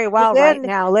doing very but well right then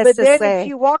now. Let's but just then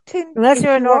say, unless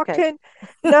you're if an you walked orchid. in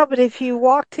no, but if you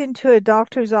walked into a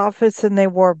doctor's office and they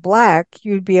wore black,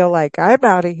 you'd be all like, I'm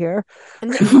out of here.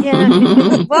 Yeah,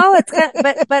 well, it's kind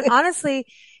of, but honestly,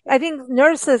 I think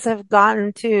nurses have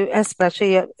gotten to,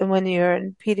 especially when you're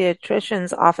in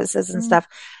pediatricians' offices and stuff,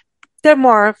 they're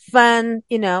more fun,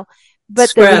 but the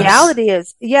Scrubs. reality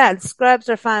is, yeah, scrubs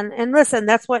are fun. And listen,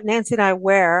 that's what Nancy and I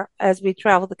wear as we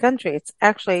travel the country. It's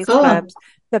actually Cool. scrubs.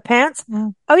 The pants.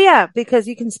 Mm. Oh yeah, because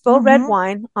you can spill red Mm-hmm.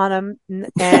 wine on them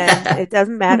and it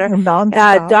doesn't matter.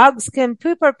 Nonstop. Dogs can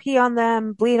poop or pee on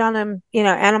them, bleed on them,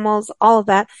 animals, all of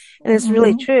that. And it's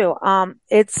really true.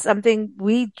 It's something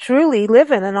we truly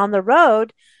live in. And on the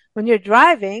road, when you're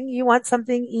driving, you want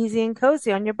something easy and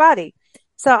cozy on your body.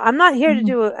 So I'm not here to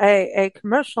do a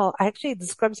commercial. Actually, the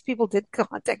Scrubs people did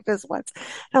contact us once.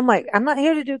 I'm like, I'm not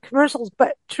here to do commercials,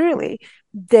 but truly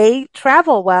they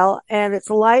travel well and it's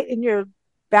light in your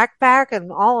backpack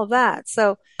and all of that.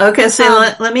 So, okay.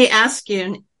 So let me ask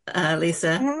you,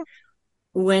 Lisa,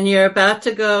 when you're about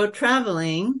to go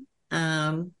traveling,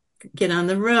 get on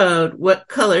the road, what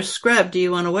color scrub do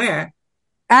you want to wear?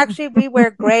 Actually, we wear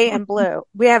gray and blue.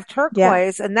 We have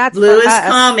turquoise and that's blue for is us.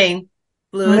 calming.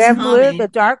 Blue We is have calming. blue, the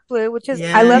dark blue, which is,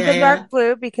 Yeah, I love yeah, the dark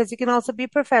blue because you can also be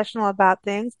professional about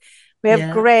things. We have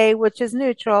Yeah. gray, which is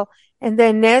neutral. And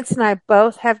then Nancy and I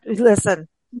both have, listen,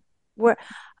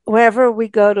 wherever we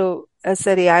go to a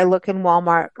city, I look in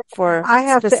Walmart for I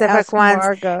have to specific ask ones.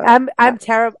 Margot. I'm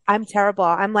terrible. I'm terrible.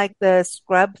 I'm like the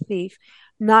scrub thief.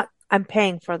 I'm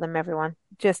paying for them, everyone.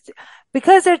 Just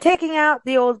because they're taking out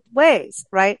the old ways,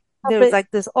 right? There's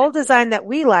like this old design that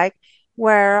we like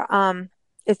where,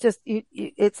 it's just,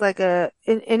 it's like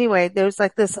anyway, there's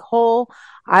like this whole,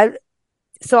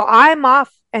 so I'm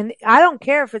off and I don't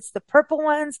care if it's the purple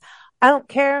ones. I don't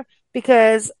care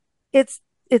because it's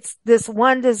this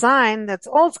one design that's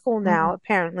old school now,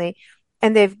 apparently.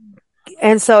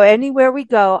 And so anywhere we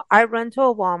go, I run to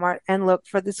a Walmart and look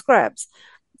for the scrubs.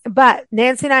 But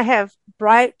Nancy and I have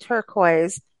bright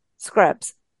turquoise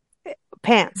scrubs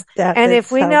pants. And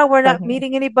if we know we're not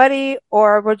meeting anybody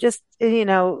or we're just,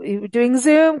 doing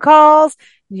Zoom calls,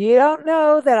 you don't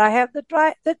know that I have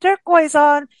the turquoise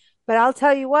on. But I'll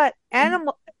tell you what,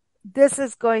 this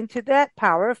is going to that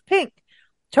power of pink.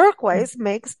 Turquoise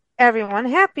makes everyone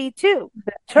happy too.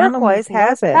 Turquoise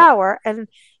has power, and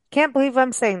can't believe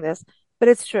I'm saying this, but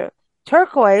it's true.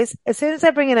 Turquoise, as soon as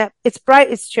I bring it up, it's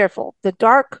bright, it's cheerful. The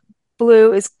dark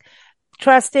blue is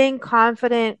trusting,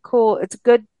 confident, cool. It's a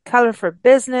good color for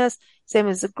business. Same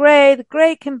as the gray. The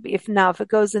gray can be, if it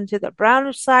goes into the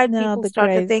brownish side, people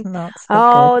start to think,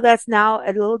 that's now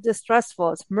a little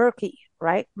distrustful. It's murky,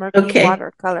 right? Murky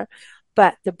water color.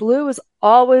 But the blue is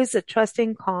always a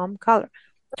trusting, calm color.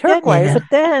 Turquoise,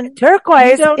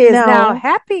 turquoise is now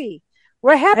happy.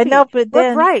 We're happy. I know, we're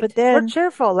bright. We're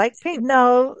cheerful, like pink.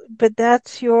 No, but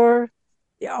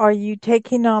are you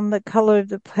taking on the color of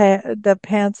the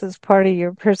pants as part of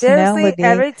your personality? Seriously,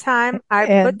 every time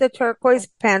I put the turquoise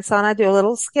pants on, I do a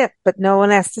little skip, but no one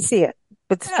has to see it.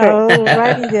 But it's true. Oh,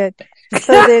 right, you did.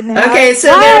 So then,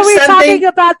 why are we talking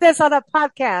about this on a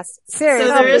podcast? Seriously,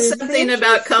 so there is something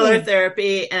about color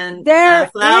therapy, and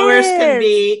flowers can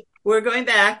be. We're going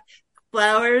back.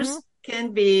 Flowers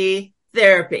can be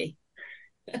therapy.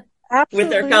 Absolutely. With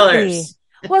their colors.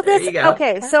 Well,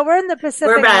 so we're in the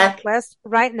Pacific Northwest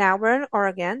right now. We're in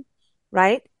Oregon,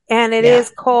 right? And it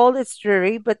is cold, it's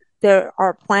dreary, but there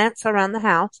are plants around the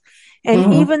house.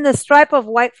 And even the stripe of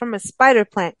white from a spider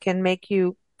plant can make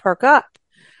you perk up.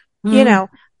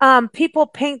 People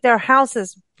paint their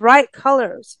houses bright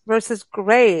colors versus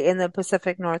gray in the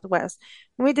Pacific Northwest.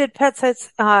 When we did pet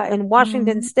sites in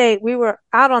Washington State, we were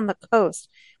out on the coast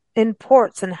in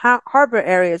ports and harbor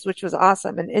areas, which was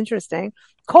awesome and interesting.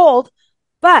 Cold,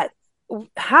 but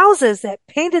houses that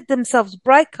painted themselves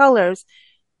bright colors.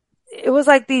 It was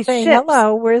like these ships.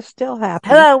 Hello, we're still happy.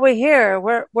 Hello, we're here.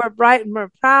 We're bright and we're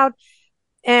proud.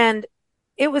 And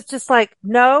it was just like,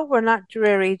 no, we're not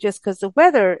dreary just because the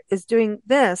weather is doing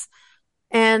this.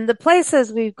 And the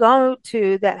places we go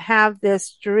to that have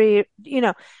this dreary,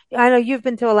 I know you've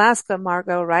been to Alaska,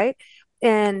 Margot, right?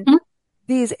 And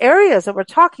these areas that we're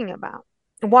talking about,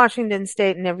 Washington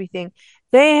State and everything,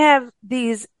 they have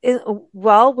these,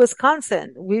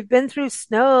 Wisconsin, we've been through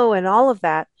snow and all of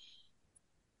that,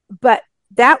 but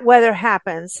that weather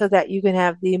happens so that you can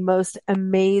have the most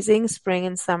amazing spring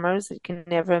and summers that you can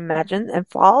never imagine and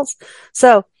falls.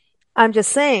 So I'm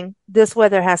just saying this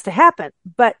weather has to happen,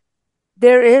 but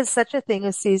there is such a thing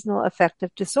as seasonal affective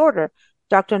disorder.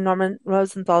 Dr. Norman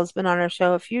Rosenthal has been on our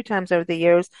show a few times over the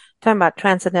years talking about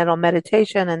transcendental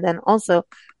meditation, and then also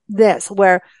this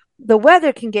where the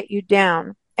weather can get you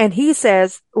down. And he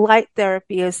says light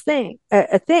therapy is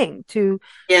a thing to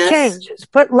change,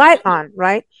 put light on,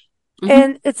 right?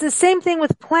 And it's the same thing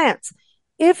with plants.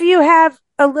 If you have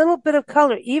a little bit of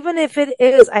color, even if it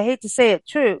is, I hate to say it,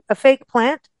 true, a fake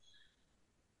plant,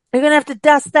 You're going to have to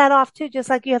dust that off too, just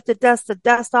like you have to dust the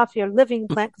dust off your living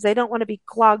plant because they don't want to be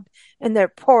clogged in their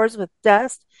pores with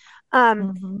dust.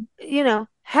 Mm-hmm.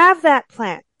 Have that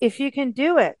plant if you can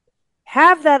do it.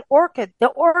 Have that orchid. The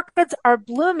orchids are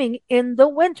blooming in the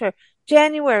winter,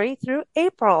 January through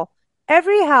April.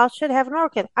 Every house should have an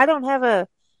orchid. I don't have a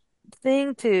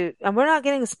thing and we're not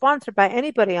getting sponsored by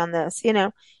anybody on this,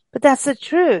 but that's the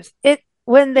truth.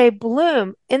 When they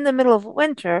bloom in the middle of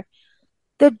winter,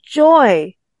 the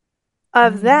joy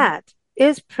of Mm-hmm. that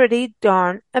is pretty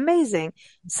darn amazing.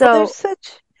 Well, they're So,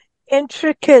 such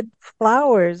intricate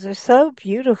flowers. They're so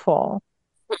beautiful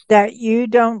that you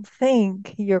don't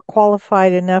think you're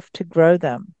qualified enough to grow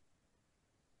them.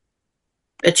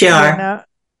 But you You are. know,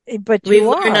 but We've you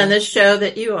learned on are. this show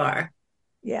that you are.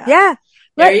 Yeah. yeah,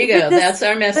 There but you go. this, That's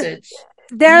our but message.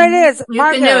 there it is, You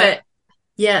can do Margot. it.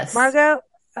 Yes. Margot,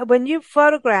 when you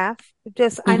photograph,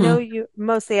 I know Mm-hmm. you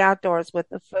mostly outdoors with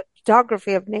the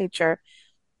photography of nature.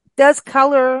 Does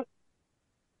color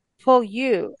pull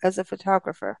you as a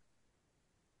photographer?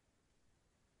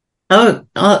 Oh,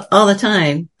 all the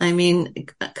time. I mean,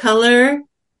 color,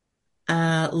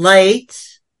 light,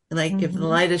 like if the Mm-hmm.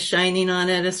 light is shining on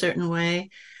it a certain way,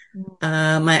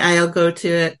 my eye will go to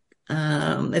it.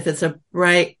 If it's a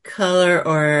bright color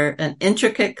or an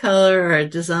intricate color or a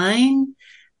design,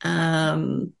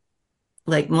 um,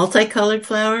 like multicolored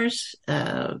flowers,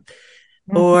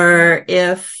 Mm-hmm. or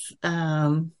if,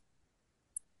 I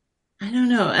don't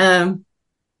know,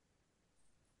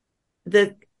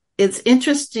 that it's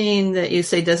interesting that you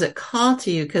say, does it call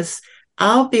to you? Because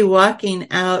I'll be walking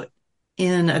out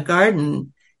in a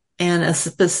garden and a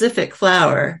specific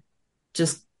flower,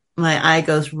 just my eye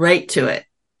goes right to it.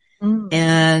 Mm-hmm.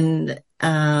 And,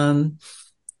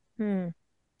 Hmm.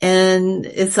 and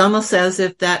it's almost as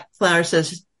if that flower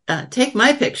says, take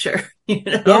my picture,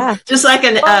 Yeah. just like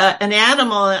Well, an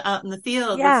animal out in the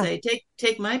field would yeah. say,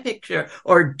 take my picture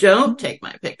or don't Mm-hmm. take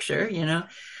my picture.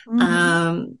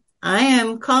 Mm-hmm. I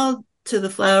am called to the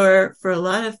flower for a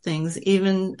lot of things,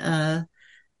 even,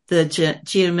 the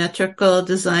geometrical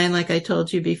design, like I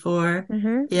told you before.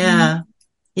 Mm-hmm. Yeah.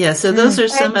 Yeah. So those Mm. are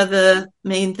some And of the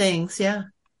main things. Yeah.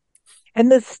 and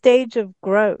the stage of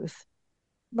growth.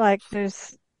 Like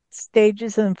there's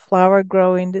stages in flower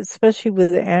growing, especially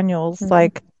with the annuals. Mm-hmm.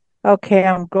 Like, okay,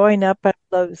 I'm growing up at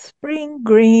low spring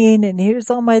green, and here's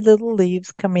all my little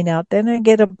leaves coming out. Then I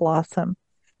get a blossom.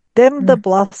 Then the Mm.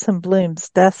 blossom blooms.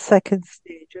 That's second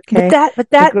stage. But Okay,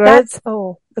 the growth.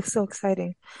 it's so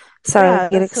exciting. Sorry, I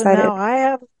get Yeah. So now excited. I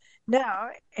have now,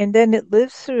 and then it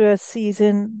lives through a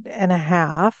season and a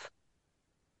half.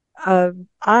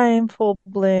 I'm full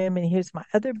bloom, and here's my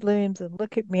other blooms, and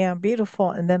look at me, I'm beautiful.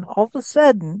 And then all of a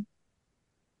sudden,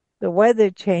 the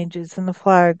weather changes, and the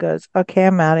flower goes, okay,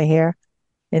 I'm out of here.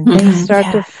 And things Mm-hmm. start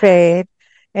to Yeah. fade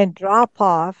and drop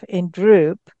off and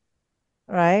droop,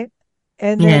 right?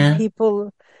 And then Yeah.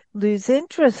 people lose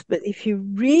interest. But if you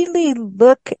really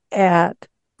look at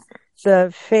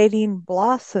the fading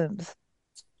blossoms,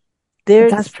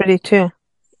 That's there's pretty too.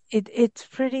 it's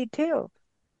pretty too.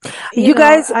 You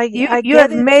guys, I you get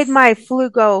have made it's my flu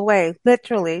go away,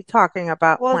 literally talking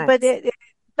about well, but plants.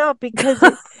 no, because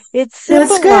it That's good.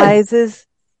 symbolizes,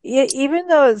 even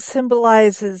though it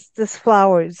symbolizes this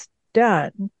flower's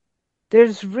done,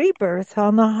 there's rebirth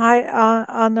on the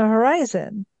on the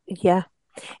horizon. Yeah.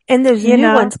 And there's You new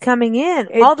know, ones coming in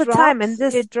all the time. And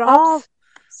this it all, drops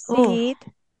oh, seed,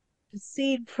 the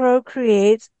seed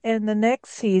procreates, and the next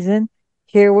season,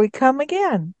 here we come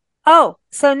again. oh,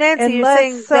 so Nancy, you're Unless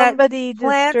saying that somebody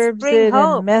plants disturbs bring it and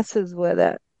hope. messes with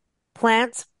it.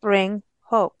 Plants bring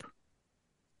hope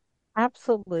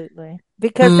Absolutely.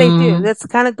 because they do. Mm. That's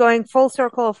kind of going full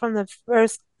circle from the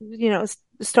first,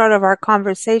 start of our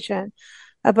conversation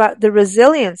about the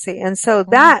resiliency. And so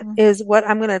that Hmm. is what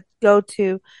I'm going to go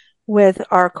to with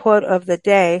our quote of the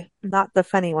day, not the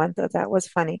funny one, though that was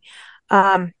funny.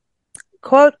 Um,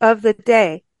 Quote of the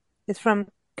day is from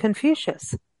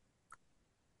Confucius.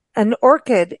 An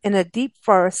orchid in a deep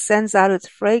forest sends out its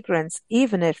fragrance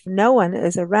even if no one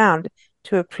is around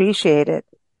to appreciate it.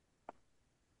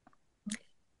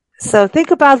 So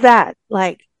think about that.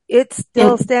 Like it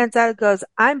still And stands out. It goes,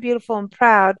 I'm beautiful and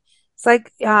proud. It's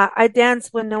like I dance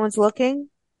when no one's looking.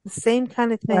 The same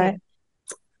kind of Right. thing.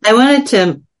 I wanted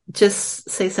to just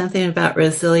say something about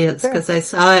resilience Sure. because I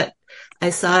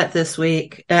saw it this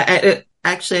week.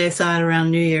 Actually, I saw it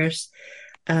around New Year's.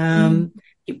 Mm, Um,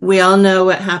 we all know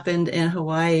what happened in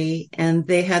Hawaii, and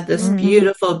they had this Hmm. hmm.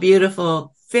 beautiful,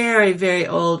 beautiful, very, very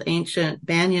old ancient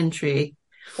banyan tree,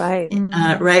 Right.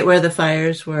 Hmm. right where the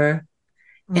fires were.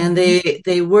 And Hmm.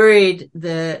 they worried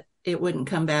that it wouldn't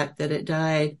come back, that it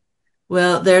died.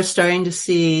 Well, they're starting to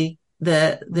see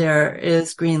that there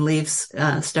is green leaves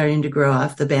starting to grow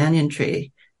off the banyan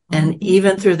tree. And Mm-hmm.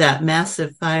 even through that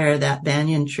massive fire, that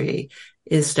banyan tree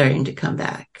is starting to come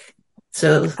back.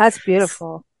 So That's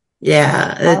beautiful.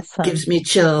 yeah, it Awesome. gives me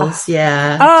chills. Ah.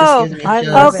 Yeah, it just Oh, gives me I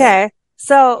love chills. it. okay.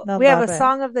 So I we have a love it.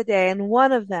 song of the day, and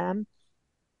one of them,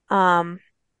 um,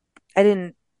 I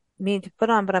didn't mean to put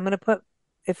on, but I'm going to put,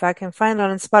 if I can find it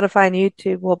on Spotify and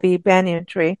YouTube, will be Banyan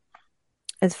Tree.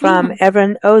 It's from Mm,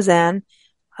 Evan Ozan.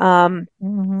 Um,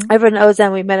 Mm-hmm. Evan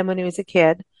Ozan, we met him when he was a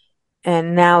kid,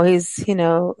 and now he's,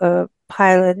 a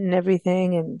pilot and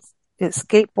everything, and a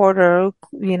skateboarder,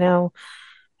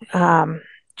 um,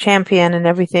 champion and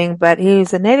everything, but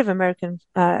he's a Native American,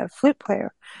 flute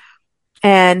player.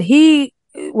 And he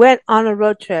went on a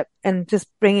road trip and just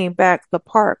bringing back the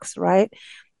parks, right?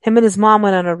 Him and his mom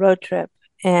went on a road trip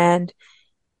and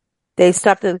they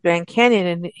stopped at the Grand Canyon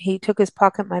and he took his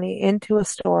pocket money into a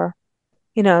store,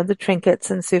 the trinkets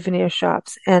and souvenir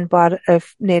shops and bought a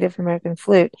Native American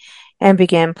flute and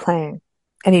began playing.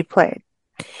 And he played.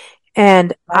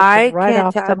 And Like I right can't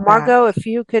off tell, the bat. Margot, if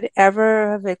you could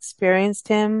ever have experienced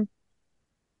him,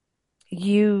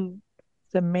 you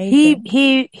It's amazing.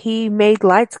 he made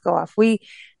lights go off. We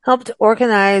helped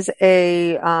organize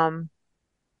a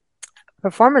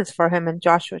performance for him in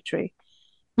Joshua Tree.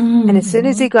 And as mm, soon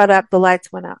as Mm-hmm. he got up, the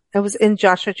lights went out. It was in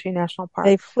Joshua Tree National Park.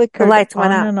 They The flickered lights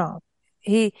went on out. and off.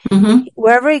 He, mm-hmm,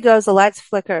 wherever he goes, the lights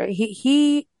flicker.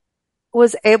 He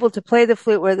was able to play the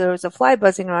flute where there was a fly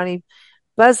buzzing around. He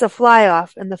buzzed the fly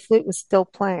off and the flute was still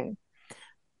playing.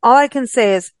 All I can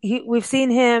say is we've seen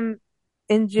him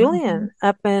in Mm-hmm. Julian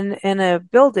up in a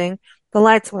building. The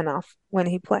lights went off when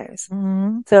he plays.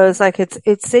 Mm-hmm. So it's like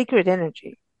it's sacred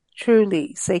energy,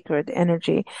 truly sacred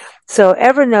energy. So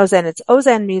Ever knows, and it's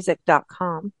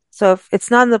ozanmusic.com. So if it's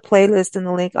not in the playlist in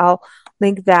the link, I'll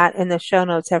link that in the show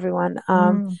notes, everyone.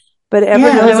 Mm. But Ever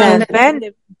yeah, I knows, want and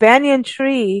to. Banyan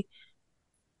Tree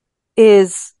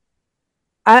is,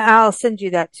 I'll send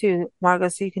you that too, Margot,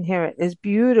 so you can hear it. It's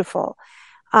beautiful.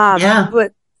 Yeah,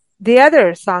 But the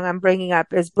other song I'm bringing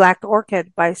up is Black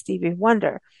Orchid by Stevie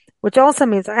Wonder, which also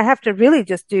means I have to really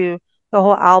just do the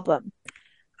whole album.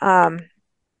 Um,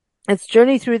 it's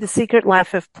Journey Through the Secret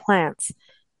Life of Plants.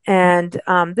 And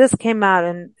this came out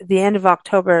in the end of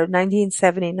October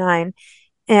 1979.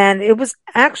 And it was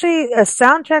actually a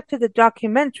soundtrack to the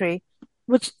documentary,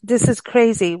 which this is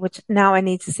crazy, which now I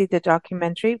need to see the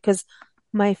documentary because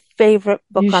my favorite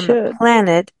You book on the should.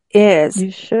 planet is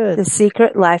You should. The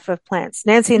Secret Life of Plants.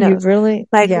 Nancy You knows. really,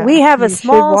 Like yeah, we have a you should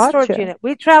small watch storage it. unit.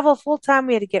 We travel full time.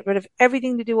 We had to get rid of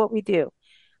everything to do what we do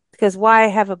because why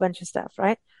have a bunch of stuff,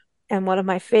 right? And one of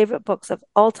my favorite books of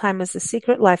all time is The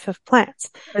Secret Life of Plants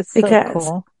It's so because,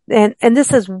 cool. and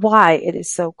this is why it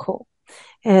is so cool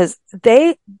is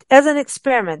they, as an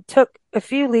experiment, took a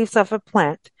few leaves off a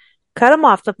plant, cut them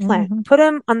off the plant, Mm-hmm. put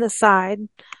them on the side.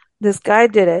 This guy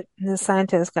did it. The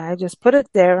scientist guy just put it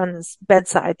there on this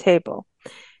bedside table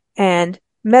and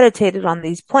meditated on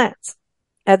these plants.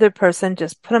 Other person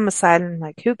just put them aside and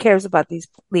like, who cares about these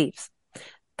leaves?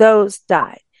 Those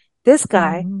died. This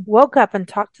guy Mm-hmm. woke up and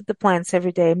talked to the plants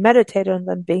every day, meditated on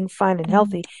them being fine and Mm-hmm.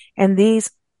 healthy. And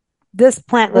this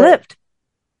plant Live. lived.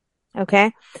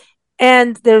 Okay.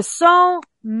 And there's so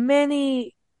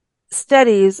many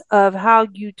studies of how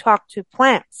you talk to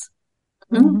plants.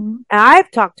 mm, Mm-hmm. And I've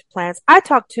talked to plants. I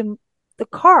talk to the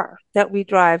car that we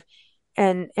drive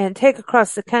and take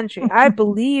across the country. I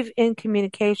believe in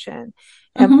communication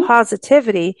and mm-hmm,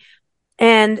 positivity.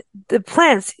 And the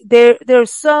plants, they're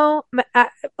so,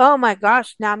 oh my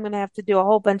gosh, now I'm going to have to do a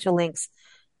whole bunch of links.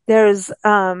 There's,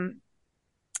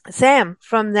 Sam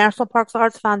from National Parks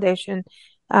Arts Foundation,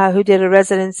 who did a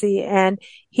residency and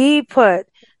he put,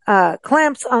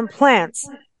 clamps on plants,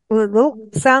 little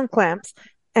sound clamps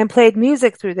and played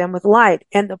music through them with light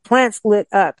and the plants lit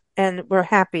up and were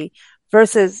happy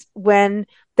versus when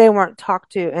they weren't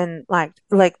talked to and like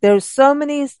there's so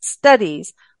many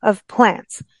studies of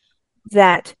plants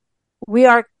that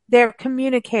they're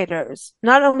communicators.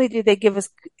 Not only do they give us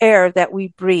air that we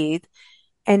breathe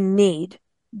and need,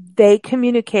 they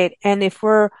communicate. And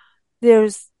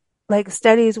there's like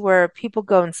studies where people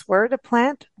go and swear at a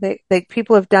plant.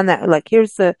 People have done that. Like,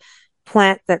 here's the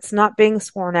plant that's not being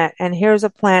sworn at, and here's a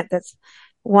plant that's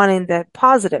wanting the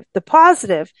positive. The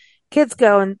positive kids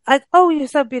go and like, oh, you're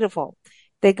so beautiful.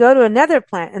 They go to another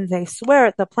plant and they swear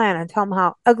at the plant and tell them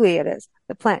how ugly it is.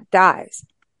 The plant dies.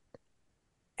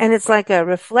 And it's like a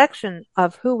reflection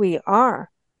of who we are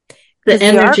the because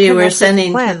we are energy we're connected to sending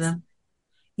to plants. them.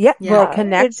 Yeah, we're Yeah, It's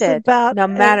connected about no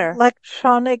matter.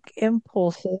 electronic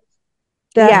impulses.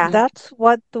 Yeah. mm-hmm, That's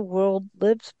what the world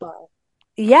lives by.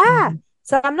 Yeah. Mm-hmm.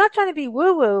 So I'm not trying to be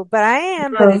woo woo, but I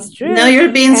am, but No, it's no, true.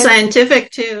 you're being And scientific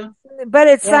too. but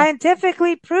it's Yeah.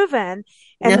 scientifically proven.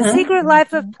 And The Uh-huh. Secret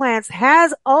Life of Plants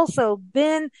has also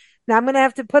been, now I'm going to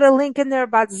have to put a link in there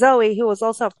about Zoe, who was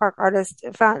also a park artist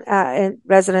found, in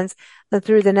residence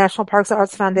through the National Parks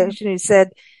Arts Foundation, who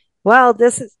said, well,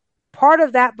 this is part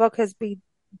of that book has been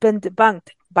debunked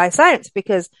by science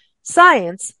because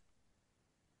science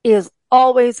is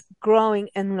always growing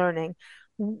and learning.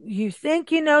 You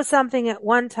think you know something at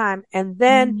one time and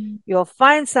then you'll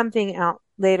find something out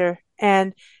later.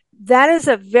 And that is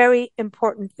a very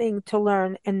important thing to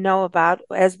learn and know about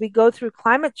as we go through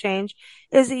climate change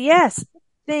is yes,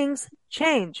 things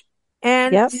change.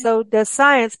 And Yep. so does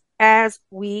science as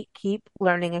we keep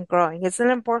learning and growing. Isn't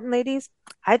it important, ladies?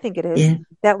 I think it is Yeah.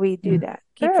 that we do that,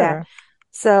 keep that. Sure.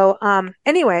 So,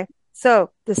 anyway, so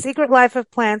The Secret Life of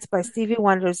Plants by Stevie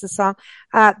Wonder is the song.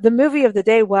 The movie of the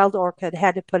day, Wild Orchid,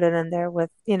 had to put it in there with,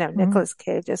 Nicolas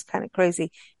Cage. Just kind of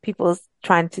crazy. People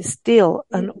trying to steal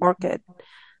an orchid.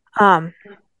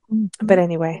 But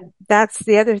anyway, that's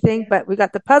the other thing. But we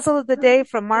got the puzzle of the day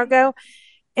from Margot.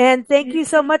 And thank you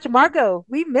so much, Margot.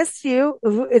 We missed you.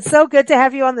 It's so good to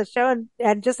have you on the show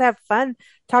and just have fun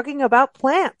talking about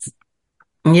plants.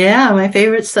 Yeah, my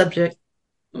favorite subject.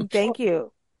 Thank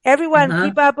you. Everyone, Uh-huh.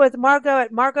 keep up with Margot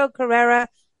at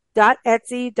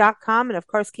margotcarrera.etsy.com. And of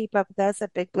course, keep up with us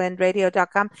at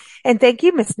bigblendradio.com. And thank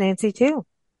you, Miss Nancy, too.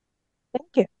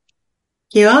 Thank you.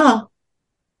 You all.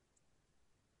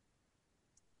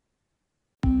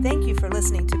 Thank you for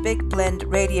listening to Big Blend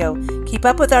Radio. Keep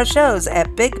up with our shows at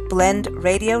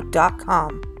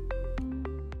bigblendradio.com.